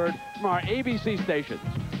message and a word from our ABC stations.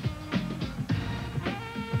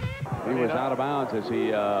 He was out of bounds as he,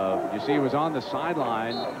 you see, he was on the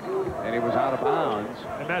sideline, and he was out of bounds.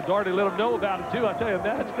 And Matt Doherty let him know about it, too. I tell you,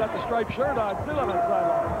 Matt's got the striped shirt on, still on that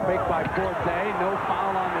sideline. Fake by Forte, no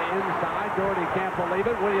foul on the inside. Doherty can't believe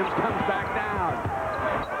it. Williams comes back down.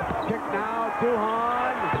 Kick now,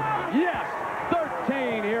 Duhan. Yes,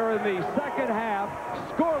 13 here in the second half.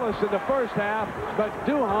 Scoreless in the first half, but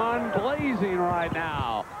Duhan blazing right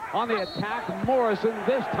now. On the attack, Morrison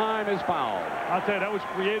this time is fouled. I'll tell you, that was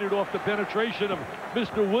created off the penetration of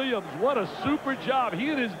Mr. Williams. What a super job. He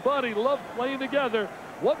and his buddy love playing together.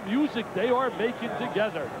 What music they are making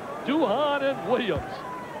together. Duhan and Williams.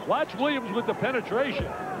 Watch Williams with the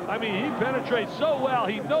penetration. I mean, he penetrates so well.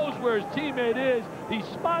 He knows where his teammate is. He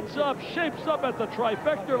spots up, shapes up at the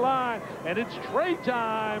trifecta line, and it's Trey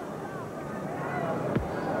time.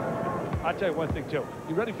 I'll tell you one thing, too.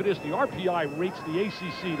 You ready for this? The RPI rates the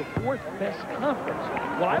ACC the 4th best conference.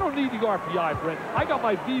 Well, I don't need the RPI, Brent. I got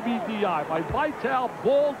my BBDI, my Vital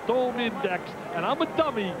Ball Dome Index, and I'm a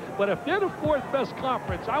dummy. But if they're the 4th best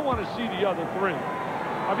conference, I want to see the other 3.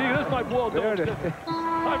 I mean, this is my Ball Dome.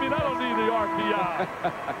 I mean, I don't need the RPI.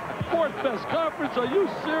 4th best conference? Are you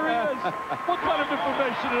serious? What kind of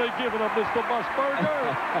information are they giving up, Mr.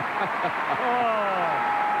 Musburger?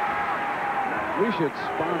 Oh. We should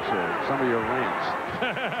sponsor some of your rants.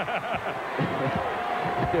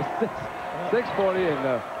 6:40, and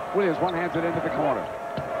Williams one-hands it into the corner.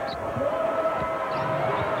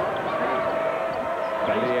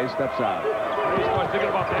 Battier steps out. You start thinking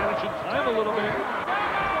about managing time a little bit.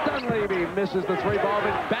 Dunleavy misses the 3-ball,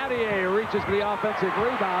 but Battier reaches for the offensive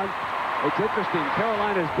rebound. It's interesting.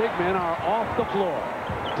 Carolina's big men are off the floor.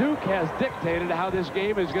 Duke has dictated how this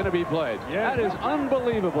game is going to be played. Yeah. That is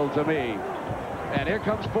unbelievable to me. And here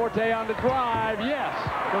comes Forte on the drive. Yes.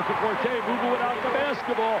 Mr. Forte moving without the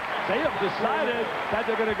basketball. They have decided that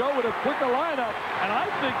they're going to go with a quicker lineup. And I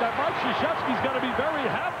think that Mike Krzyzewski's going to be very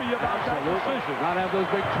happy about that decision. Not have those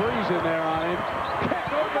big trees in there on him.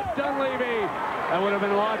 Kick over Dunleavy. That would have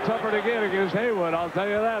been a lot tougher to get against Haywood. I'll tell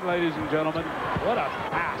you that, ladies and gentlemen. What a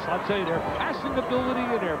pass. I'll tell you, their passing ability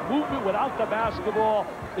and their movement without the basketball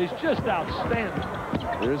is just outstanding.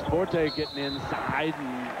 Here's Forte getting inside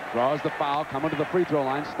and draws the foul, coming to the free throw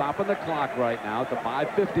line, stopping the clock right now at the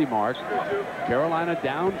 5:50 mark. Carolina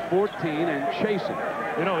down 14 and chasing.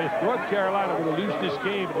 You know, if North Carolina were to lose this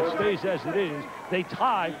game and it stays as it is, they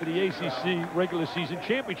tie for the ACC regular season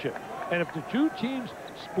championship. And if the two teams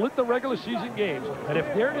split the regular season games, and if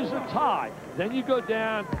there is a tie, then you go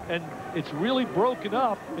down and it's really broken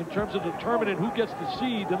up in terms of determining who gets the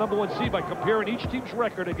seed, the #1 seed, by comparing each team's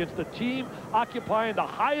record against the team occupying the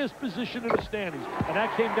highest position in the standings. And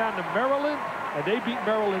that came down to Maryland, and they beat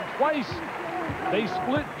Maryland twice. They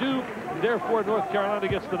split Duke, therefore North Carolina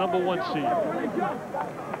gets the #1 seed.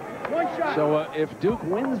 So if Duke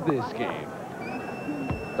wins this game,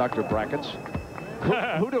 Dr. Brackets,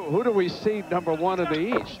 who do we seed #1 in the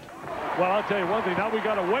East? Well, I'll tell you one thing. Now we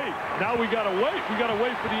got to wait. Now we got to wait. We got to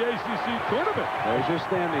wait for the ACC tournament. There's your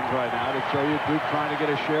standings right now to show you Duke trying to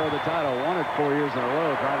get a share of the title. Won it 4 years in a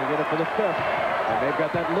row, trying to get it for the 5th. And they've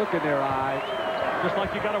got that look in their eye. Just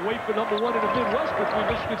like you got to wait for #1 in the Midwest between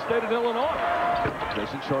Michigan State and Illinois.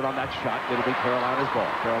 Jason short on that shot. It'll be Carolina's ball.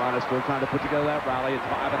 Carolina still trying to put together that rally. It's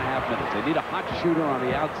 5.5 minutes. They need a hot shooter on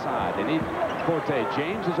the outside. They need Forte.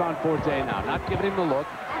 James is on Forte now, not giving him the look.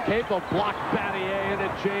 Capel blocked Battier into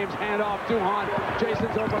James. Hand off Duhon.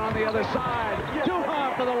 Jason's open on the other side.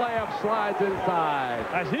 Duhon for the layup, slides inside.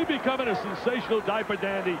 As he becoming a sensational diaper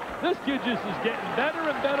dandy, this kid just is getting better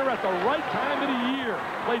and better at the right time of the year.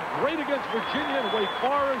 Played great against Virginia and Wake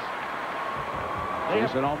Forest.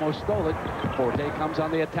 Jason almost stole it. Forte comes on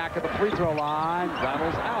the attack at the free throw line.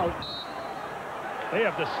 Rattles out. They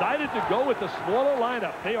have decided to go with the smaller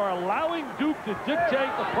lineup. They are allowing Duke to dictate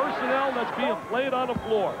the personnel that's being played on the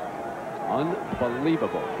floor.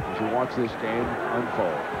 Unbelievable as you watch this game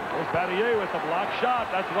unfold. There's Battier with the block shot.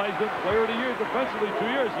 That's why he's been player of the year defensively 2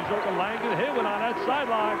 years. He's over Langdon Haywood on that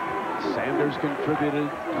sideline. Sanders contributed.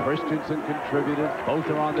 Christensen contributed. Both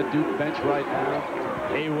are on the Duke bench right now.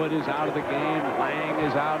 Haywood is out of the game. Lang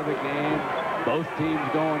is out of the game. Both teams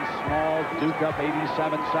going small. Duke up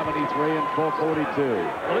 87-73 and 4:42.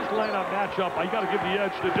 Well, this lineup matchup, I got to give the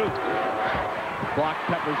edge to Duke. Block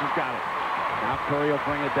Peppers has got it. Now Curry will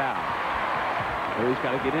bring it down. Curry's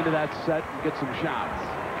got to get into that set and get some shots.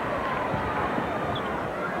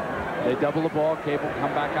 They double the ball. Capel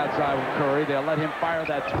come back outside with Curry. They'll let him fire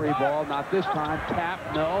that 3 ball. Not this time. Tap,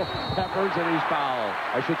 no. Peppers, and he's fouled.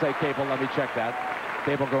 I should say Capel. Let me check that.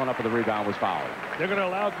 Capel going up with the rebound was fouled. They're going to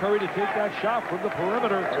allow Curry to take that shot from the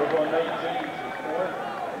perimeter.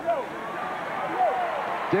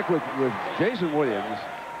 Dick, with Jason Williams,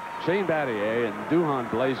 Shane Battier, and Duhon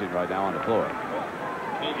blazing right now on the floor,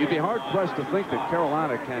 you'd be hard-pressed to think that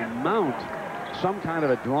Carolina can mount some kind of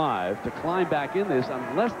a drive to climb back in this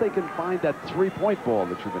unless they can find that three-point ball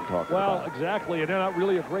that you've been talking about. Well, exactly, and they're not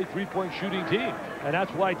really a great three-point shooting team. And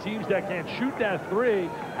that's why teams that can't shoot that 3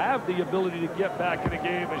 have the ability to get back in the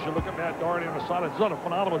game. As you look at Matt Doherty on the side, he's done a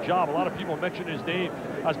phenomenal job. A lot of people mention his name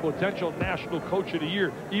as potential National Coach of the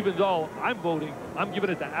Year, even though I'm voting, I'm giving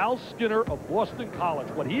it to Al Skinner of Boston College.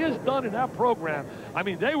 What he has done in that program, I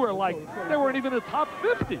mean, they weren't even in the top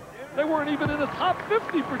 50. They weren't even in the top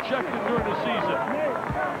 50 projected during the season.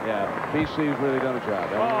 Yeah, BC's really done a job.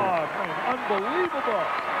 Oh, unbelievable.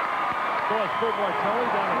 So it's Bill Martelli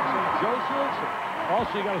down at St. Joseph's.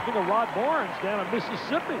 Also, you got to think of Rod Barnes down in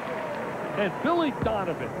Mississippi. And Billy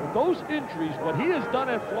Donovan, with those injuries, what he has done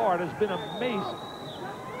at Florida has been amazing.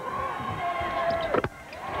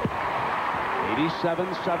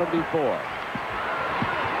 87-74.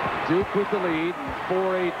 Duke with the lead,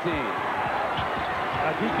 4:18.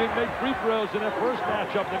 Duke didn't make free throws in that first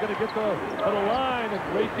matchup. They're going to get to the line a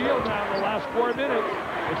great deal now in the last 4 minutes.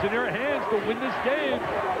 It's in their hands to win this game.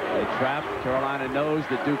 They trap. Carolina knows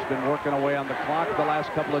that Duke's been working away on the clock the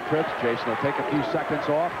last couple of trips. Jason will take a few seconds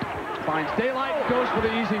off. Finds daylight, goes for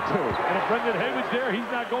the easy 2. And if Brendan Haywood's there, he's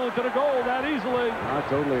not going to the goal that easily. I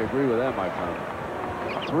totally agree with that, my friend.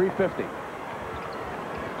 3:50.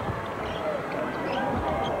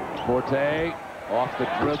 Forte off the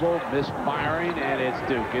dribble, misfiring, and it's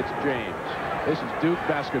Duke. It's James. This is Duke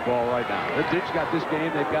basketball right now. The Duke's got this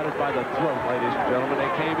game. They've got it by the throat, ladies and gentlemen.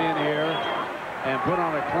 They came in here and put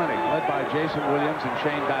on a clinic led by Jason Williams and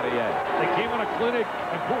Shane Battier. They came on a clinic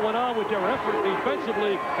and put one on with their effort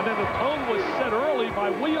defensively, and then the tone was set early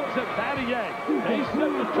by Williams and Battier. They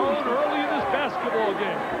set the tone early in this basketball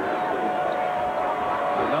game.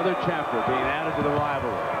 Another chapter being added to the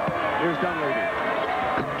rivalry. Here's Dunleavy.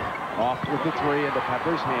 Off with the 3 into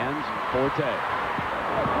Pepper's hands. Forte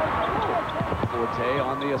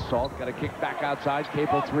on the assault. Got a kick back outside.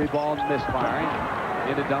 Capel 3 ball misfiring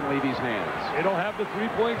into Dunleavy's hands. They don't have the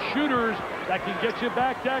three-point shooters that can get you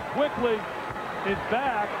back that quickly. In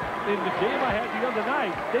fact, in the game I had the other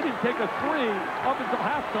night, they didn't take a 3 up until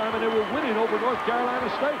halftime, and they were winning over North Carolina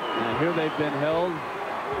State. And here they've been held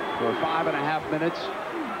for 5.5 minutes.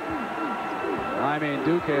 I mean,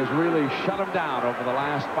 Duke has really shut them down over the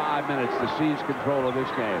last 5 minutes to seize control of this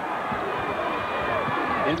game.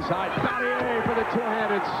 Inside, Battier for the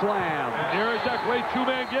two-handed slam. And there's that great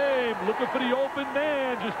two-man game. Looking for the open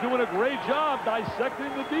man. Just doing a great job dissecting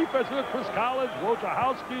the defense with Chris Collins,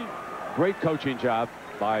 Wojciechowski. Great coaching job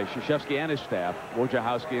by Krzyzewski and his staff.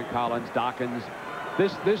 Wojciechowski and Collins, Dawkins.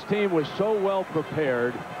 This team was so well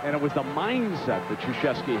prepared, and it was the mindset that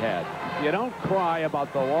Krzyzewski had. You don't cry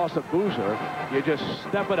about the loss of Boozer, you just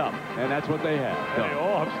step it up, and that's what they had. They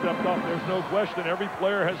all have stepped up, there's no question. Every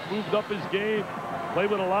player has moved up his game.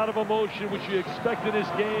 Played with a lot of emotion, which you expect in this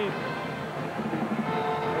game.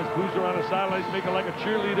 As Boozer on the sidelines making like a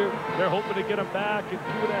cheerleader. They're hoping to get him back in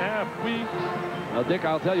 2.5 weeks. Well, Dick,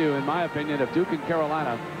 I'll tell you, in my opinion, if Duke and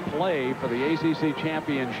Carolina play for the ACC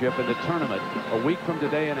championship in the tournament a week from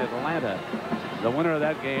today in Atlanta, the winner of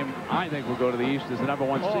that game, I think, will go to the East as the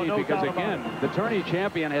 #1 seed, no because, doubt again, the tourney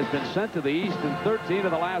champion has been sent to the East in 13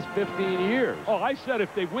 of the last 15 years. Oh, I said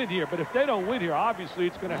if they win here, but if they don't win here, obviously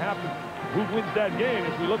it's going to happen. Who wins that game?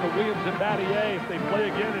 As we look at Williams and Battier, if they play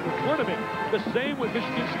again in the tournament, the same with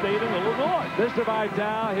Michigan State and Illinois. Mr.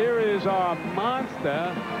 Vitale, here is our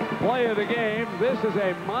monster play of the game. This is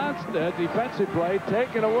a monster defensive play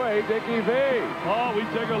taken away, Dickie V. Oh, we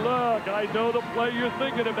take a look. I know the play you're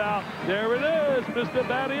thinking about. There it is, Mr.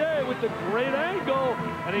 Battier with the great angle,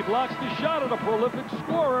 and he blocks the shot of the prolific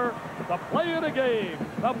scorer. The play of the game,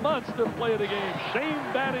 the monster play of the game, Shane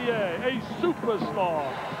Battier, a superstar.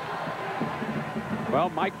 Well,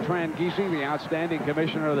 Mike Tranghese, the outstanding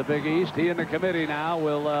commissioner of the Big East, he and the committee now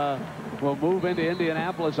will move into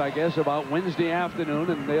Indianapolis, I guess, about Wednesday afternoon,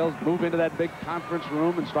 and they'll move into that big conference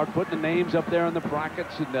room and start putting the names up there in the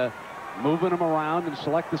brackets and moving them around and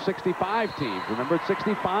select the 65 teams. Remember, it's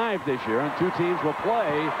 65 this year, and 2 teams will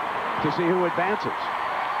play to see who advances.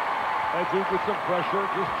 And Duke with some pressure,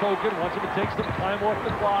 just choking, wants him to take some time off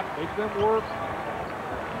the clock, make them work.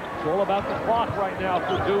 It's all about the clock right now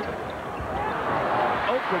for Duke.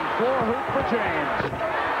 Open floor hoop for James.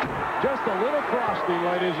 Just a little frosty,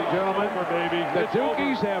 ladies and gentlemen. Baby. The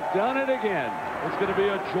Dukies have done it again. It's going to be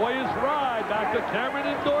a joyous ride back to Cameron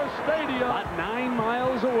Indoor Stadium. About 9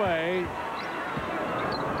 miles away.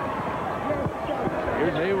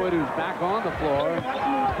 Here's Haywood, who's back on the floor.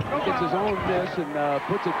 He gets his own miss and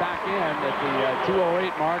puts it back in at the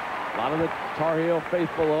 2:08 mark. A lot of the Tar Heel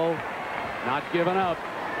faithful, not giving up.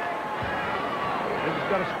 He's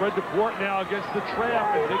got to spread the court now against the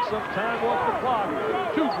trap and take some time off the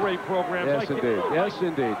clock. 2 great programs. Yes, indeed. Yes,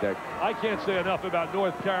 indeed, Dick. I can't say enough about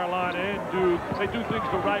North Carolina and Duke. They do things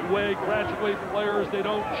the right way, graduate players. They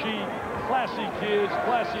don't cheat. Classy kids,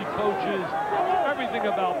 classy coaches. Everything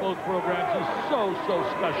about both programs is so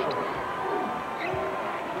special.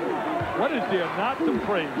 What is there not to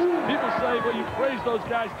praise? People say, well, you praise those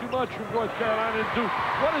guys too much from North Carolina and Duke.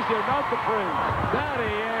 What is there not to praise?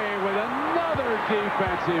 Battier with another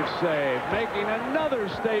defensive save, making another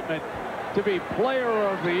statement to be player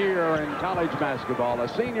of the year in college basketball. A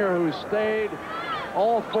senior who stayed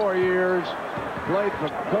all 4 years, played for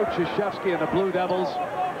Coach Krzyzewski and the Blue Devils,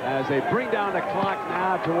 as they bring down the clock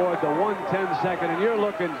now toward the 1:10 and you're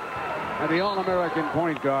looking at the All-American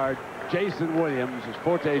point guard, Jason Williams, as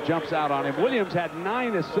Forte jumps out on him. Williams had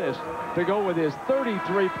 9 assists to go with his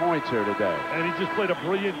 33 points here today. And he just played a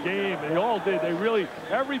brilliant game. They all did. They really,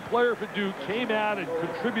 every player for Duke came out and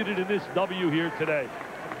contributed in this W here today.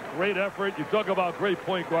 Great effort. You talk about great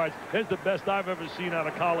point guards. Here's the best I've ever seen on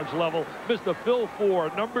a college level. Mr. Phil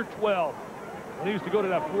Ford, number 12. When he used to go to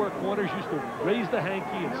that 4 corners, used to raise the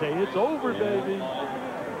hanky and say, it's over, baby.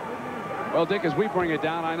 Well, Dick, as we bring it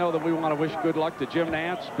down, I know that we want to wish good luck to Jim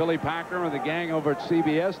Nance, Billy Packer, and the gang over at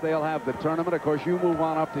CBS. They'll have the tournament. Of course, you move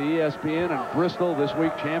on up to ESPN and Bristol this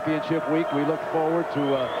week, championship week. We look forward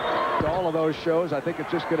to all of those shows. I think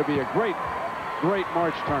it's just going to be a great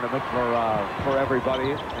March tournament for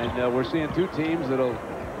everybody. And we're seeing 2 teams that'll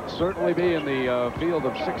certainly be in the field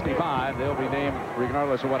of 65. They'll be named,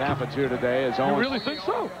 regardless of what happens here today, as You really think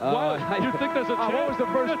so? You think there's a chance? What was the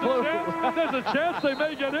first clue? There's a chance they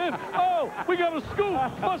may get in. Oh, we got a scoop.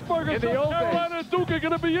 Musburger, South Carolina, and Duke are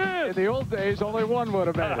going to be in. In the old days, only one would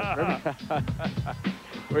have made it.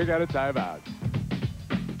 We got a timeout.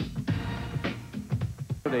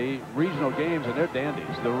 The regional games, and they're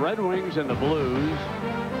dandies. The Red Wings and the Blues.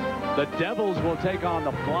 The Devils will take on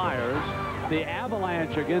the Flyers. The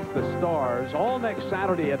Avalanche against the Stars, all next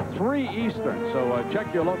Saturday at 3 Eastern. So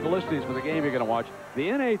check your local listings for the game you're going to watch. The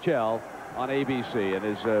NHL on ABC. And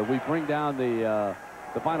as we bring down the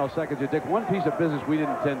final seconds here, Dick, one piece of business we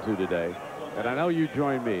didn't tend to today, and I know you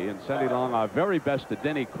join me in sending along our very best to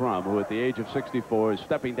Denny Crum, who at the age of 64 is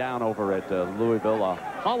stepping down over at Louisville, a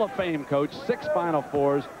Hall of Fame coach, 6 Final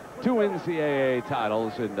Fours, 2 NCAA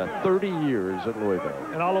titles in 30 years at Louisville.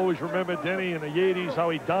 And I'll always remember Denny in the 80s,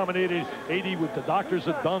 how he dominated 80 with the Doctors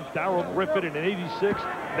of Dunk, Darryl Griffith, and in 86,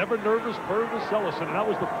 Never Nervous, Purvis Ellison. And that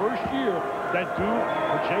was the first year that Duke,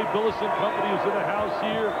 the Jay Billis and company was in the house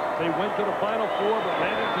here. They went to the Final Four, but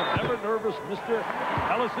ran into Never Nervous, Mr.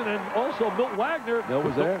 Ellison, and also Milt Wagner. Milt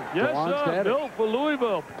was there. Yes, sir. Milt for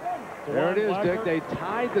Louisville. There it is, Dick. They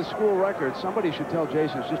tied the school record. Somebody should tell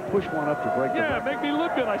Jason, just push one up to break the record. Yeah, make me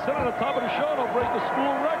look good. I said on the top of the show, they'll break the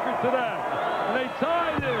school record today. And they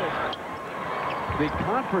tied it. The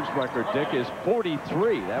conference record, Dick, is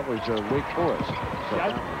 43. That was Wake Forest. So,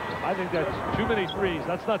 I think that's too many threes.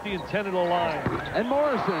 That's not the intent of the line. And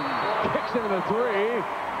Morrison kicks in a three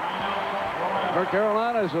for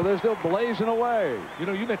Carolina, so they're still blazing away. You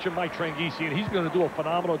know, you mentioned Mike Tranghese, and he's going to do a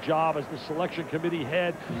phenomenal job as the selection committee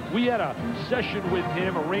head. We had a session with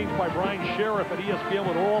him arranged by Brian Sheriff at ESPN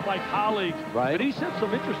with all my colleagues. Right. And he said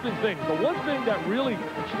some interesting things. The one thing that really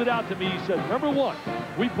stood out to me, he said, number one,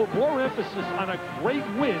 we put more emphasis on a great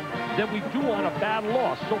win than we do on a bad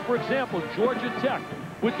loss. So, for example, Georgia Tech,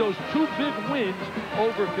 with those two big wins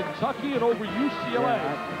over Kentucky and over UCLA,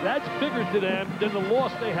 that's bigger to them than the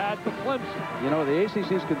loss they had to Clemson. You know, the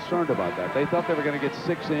ACC is concerned about that. They thought they were going to get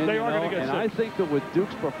 6 in. They are going to get 6. And I think that with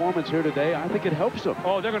Duke's performance here today, I think it helps them.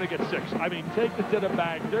 Oh, they're going to get 6. I mean, take it to the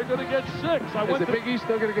bank. They're going to get 6. Is the Big East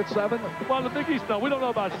still going to get 7? Well, the Big East, no. We don't know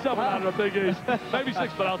about 7 out of the Big East. Maybe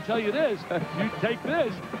 6, but I'll tell you this. You take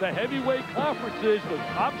this, the heavyweight conferences, the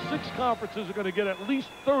top 6 conferences are going to get at least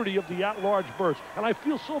 30 of the at-large berths. And I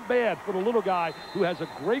feel so bad for the little guy who has a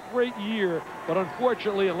great year, but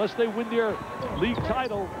unfortunately, unless they win their league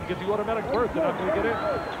title and get the automatic berth, they're not going to get in.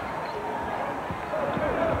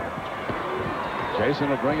 Jason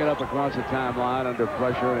will bring it up across the timeline under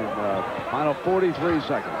pressure in final 43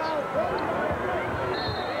 seconds.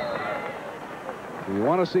 If you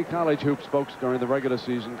want to see college hoops, folks, during the regular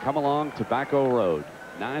season, come along Tobacco Road.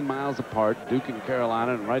 9 miles apart, Duke and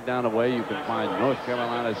Carolina, and right down the way you can find North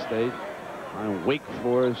Carolina State. And Wake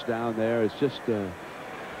Forest down there. It's just an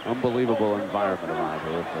unbelievable environment around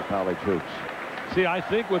here for college hoops. See, I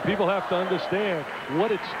think what people have to understand,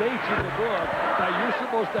 what it states in the book, that you're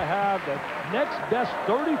supposed to have the next best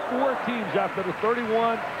 34 teams after the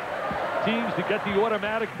 31 teams to get the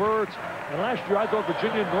automatic berths. And last year, I thought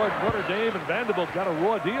Virginia, Notre Dame, and Vanderbilt got a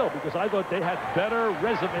raw deal because I thought they had better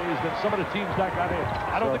resumes than some of the teams that got in.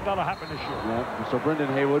 I don't think that'll happen this year. Yeah, so Brendan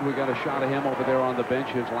Haywood, we got a shot of him over there on the bench.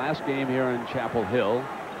 His last game here in Chapel Hill.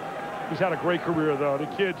 He's had a great career, though. The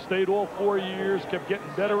kid stayed all 4 years, kept getting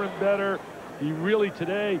better and better. He really,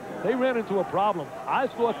 today, they ran into a problem. I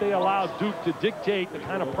thought they allowed Duke to dictate the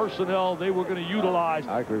kind of personnel they were going to utilize.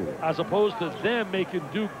 I agree with you. As opposed to them making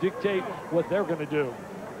Duke dictate what they're going to do.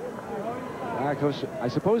 I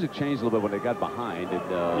suppose it changed a little bit when they got behind.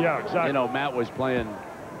 And, yeah, exactly. You know, Matt was playing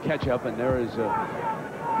catch-up, and there is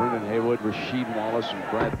Brendan Haywood, Rasheed Wallace, and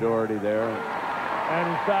Brad Doherty there. And,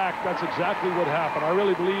 in fact, that's exactly what happened. I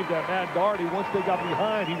really believe that Matt Doherty, once they got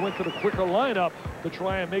behind, he went to the quicker lineup to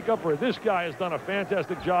try and make up for it. This guy has done a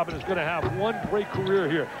fantastic job and is going to have one great career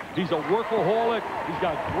here. He's a workaholic. He's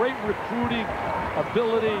got great recruiting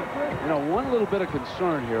ability. You know, one little bit of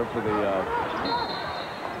concern here for the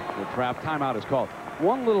trap timeout is called.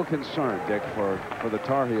 One little concern, Dick, for the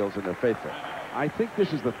Tar Heels and their faithful. I think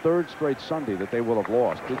this is the 3rd straight Sunday that they will have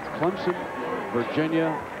lost. It's Clemson,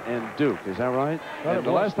 Virginia, and Duke. Is that right? And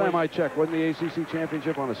the last time I checked, wasn't the ACC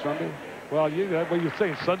championship on a Sunday? Well, you're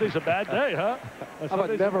saying Sunday's a bad day, huh? How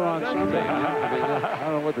about never on Sunday? I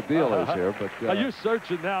don't know what the deal is here, but... Are you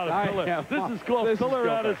searching now to Pillar? This is called Pillar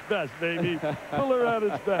at its best, baby. Pillar at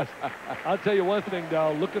its best. I'll tell you one thing,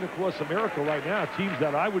 though. Looking across America right now, teams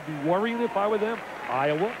that I would be worrying if I were them,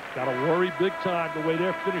 Iowa, got to worry big time the way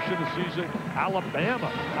they're finishing the season. Alabama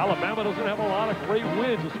doesn't have a lot of great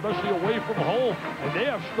wins, especially away from home, and they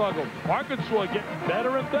have struggled. Arkansas getting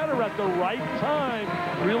better and better at the right time,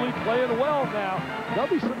 really playing well now. There'll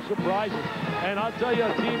be some surprises. And I'll tell you,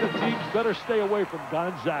 a team that teams better stay away from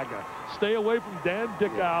Gonzaga. Stay away from Dan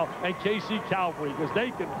Dickow and Casey Calvary because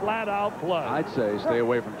they can flat out play. I'd say stay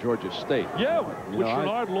away from Georgia State. Yeah, with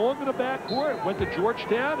Shenard Long in the backcourt, went to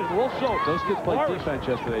Georgetown, and also those kids played defense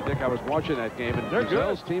yesterday, Dick. I was watching that game, and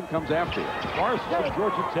Brazil's team comes after you. Morris from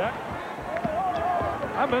Georgia Tech.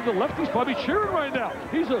 I mean, the lefty's probably cheering right now.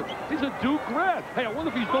 He's a Duke grad. Hey, I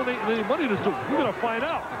wonder if he's donating any money to Duke. We're going to find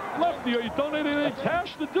out. Lefty, are you donating any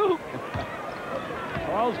cash to Duke?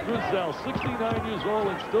 Charles Goodsell, 69 years old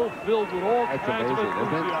and still filled with all kinds of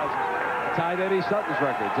enthusiasm. Tied Eddie Sutton's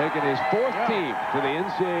record, taking his 4th team to the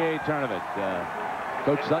NCAA tournament.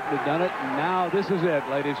 Coach Sutton had done it, and now this is it,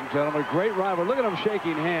 ladies and gentlemen. Great rivalry. Look at them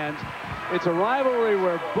shaking hands. It's a rivalry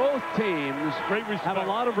where both teams have a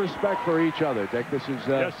lot of respect for each other, Dick. This is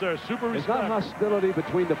yes, sir. Super respect. It's not hostility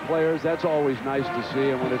between the players. That's always nice to see.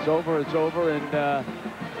 And when it's over, it's over. And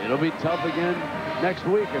it'll be tough again next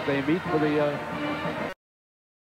week if they meet for the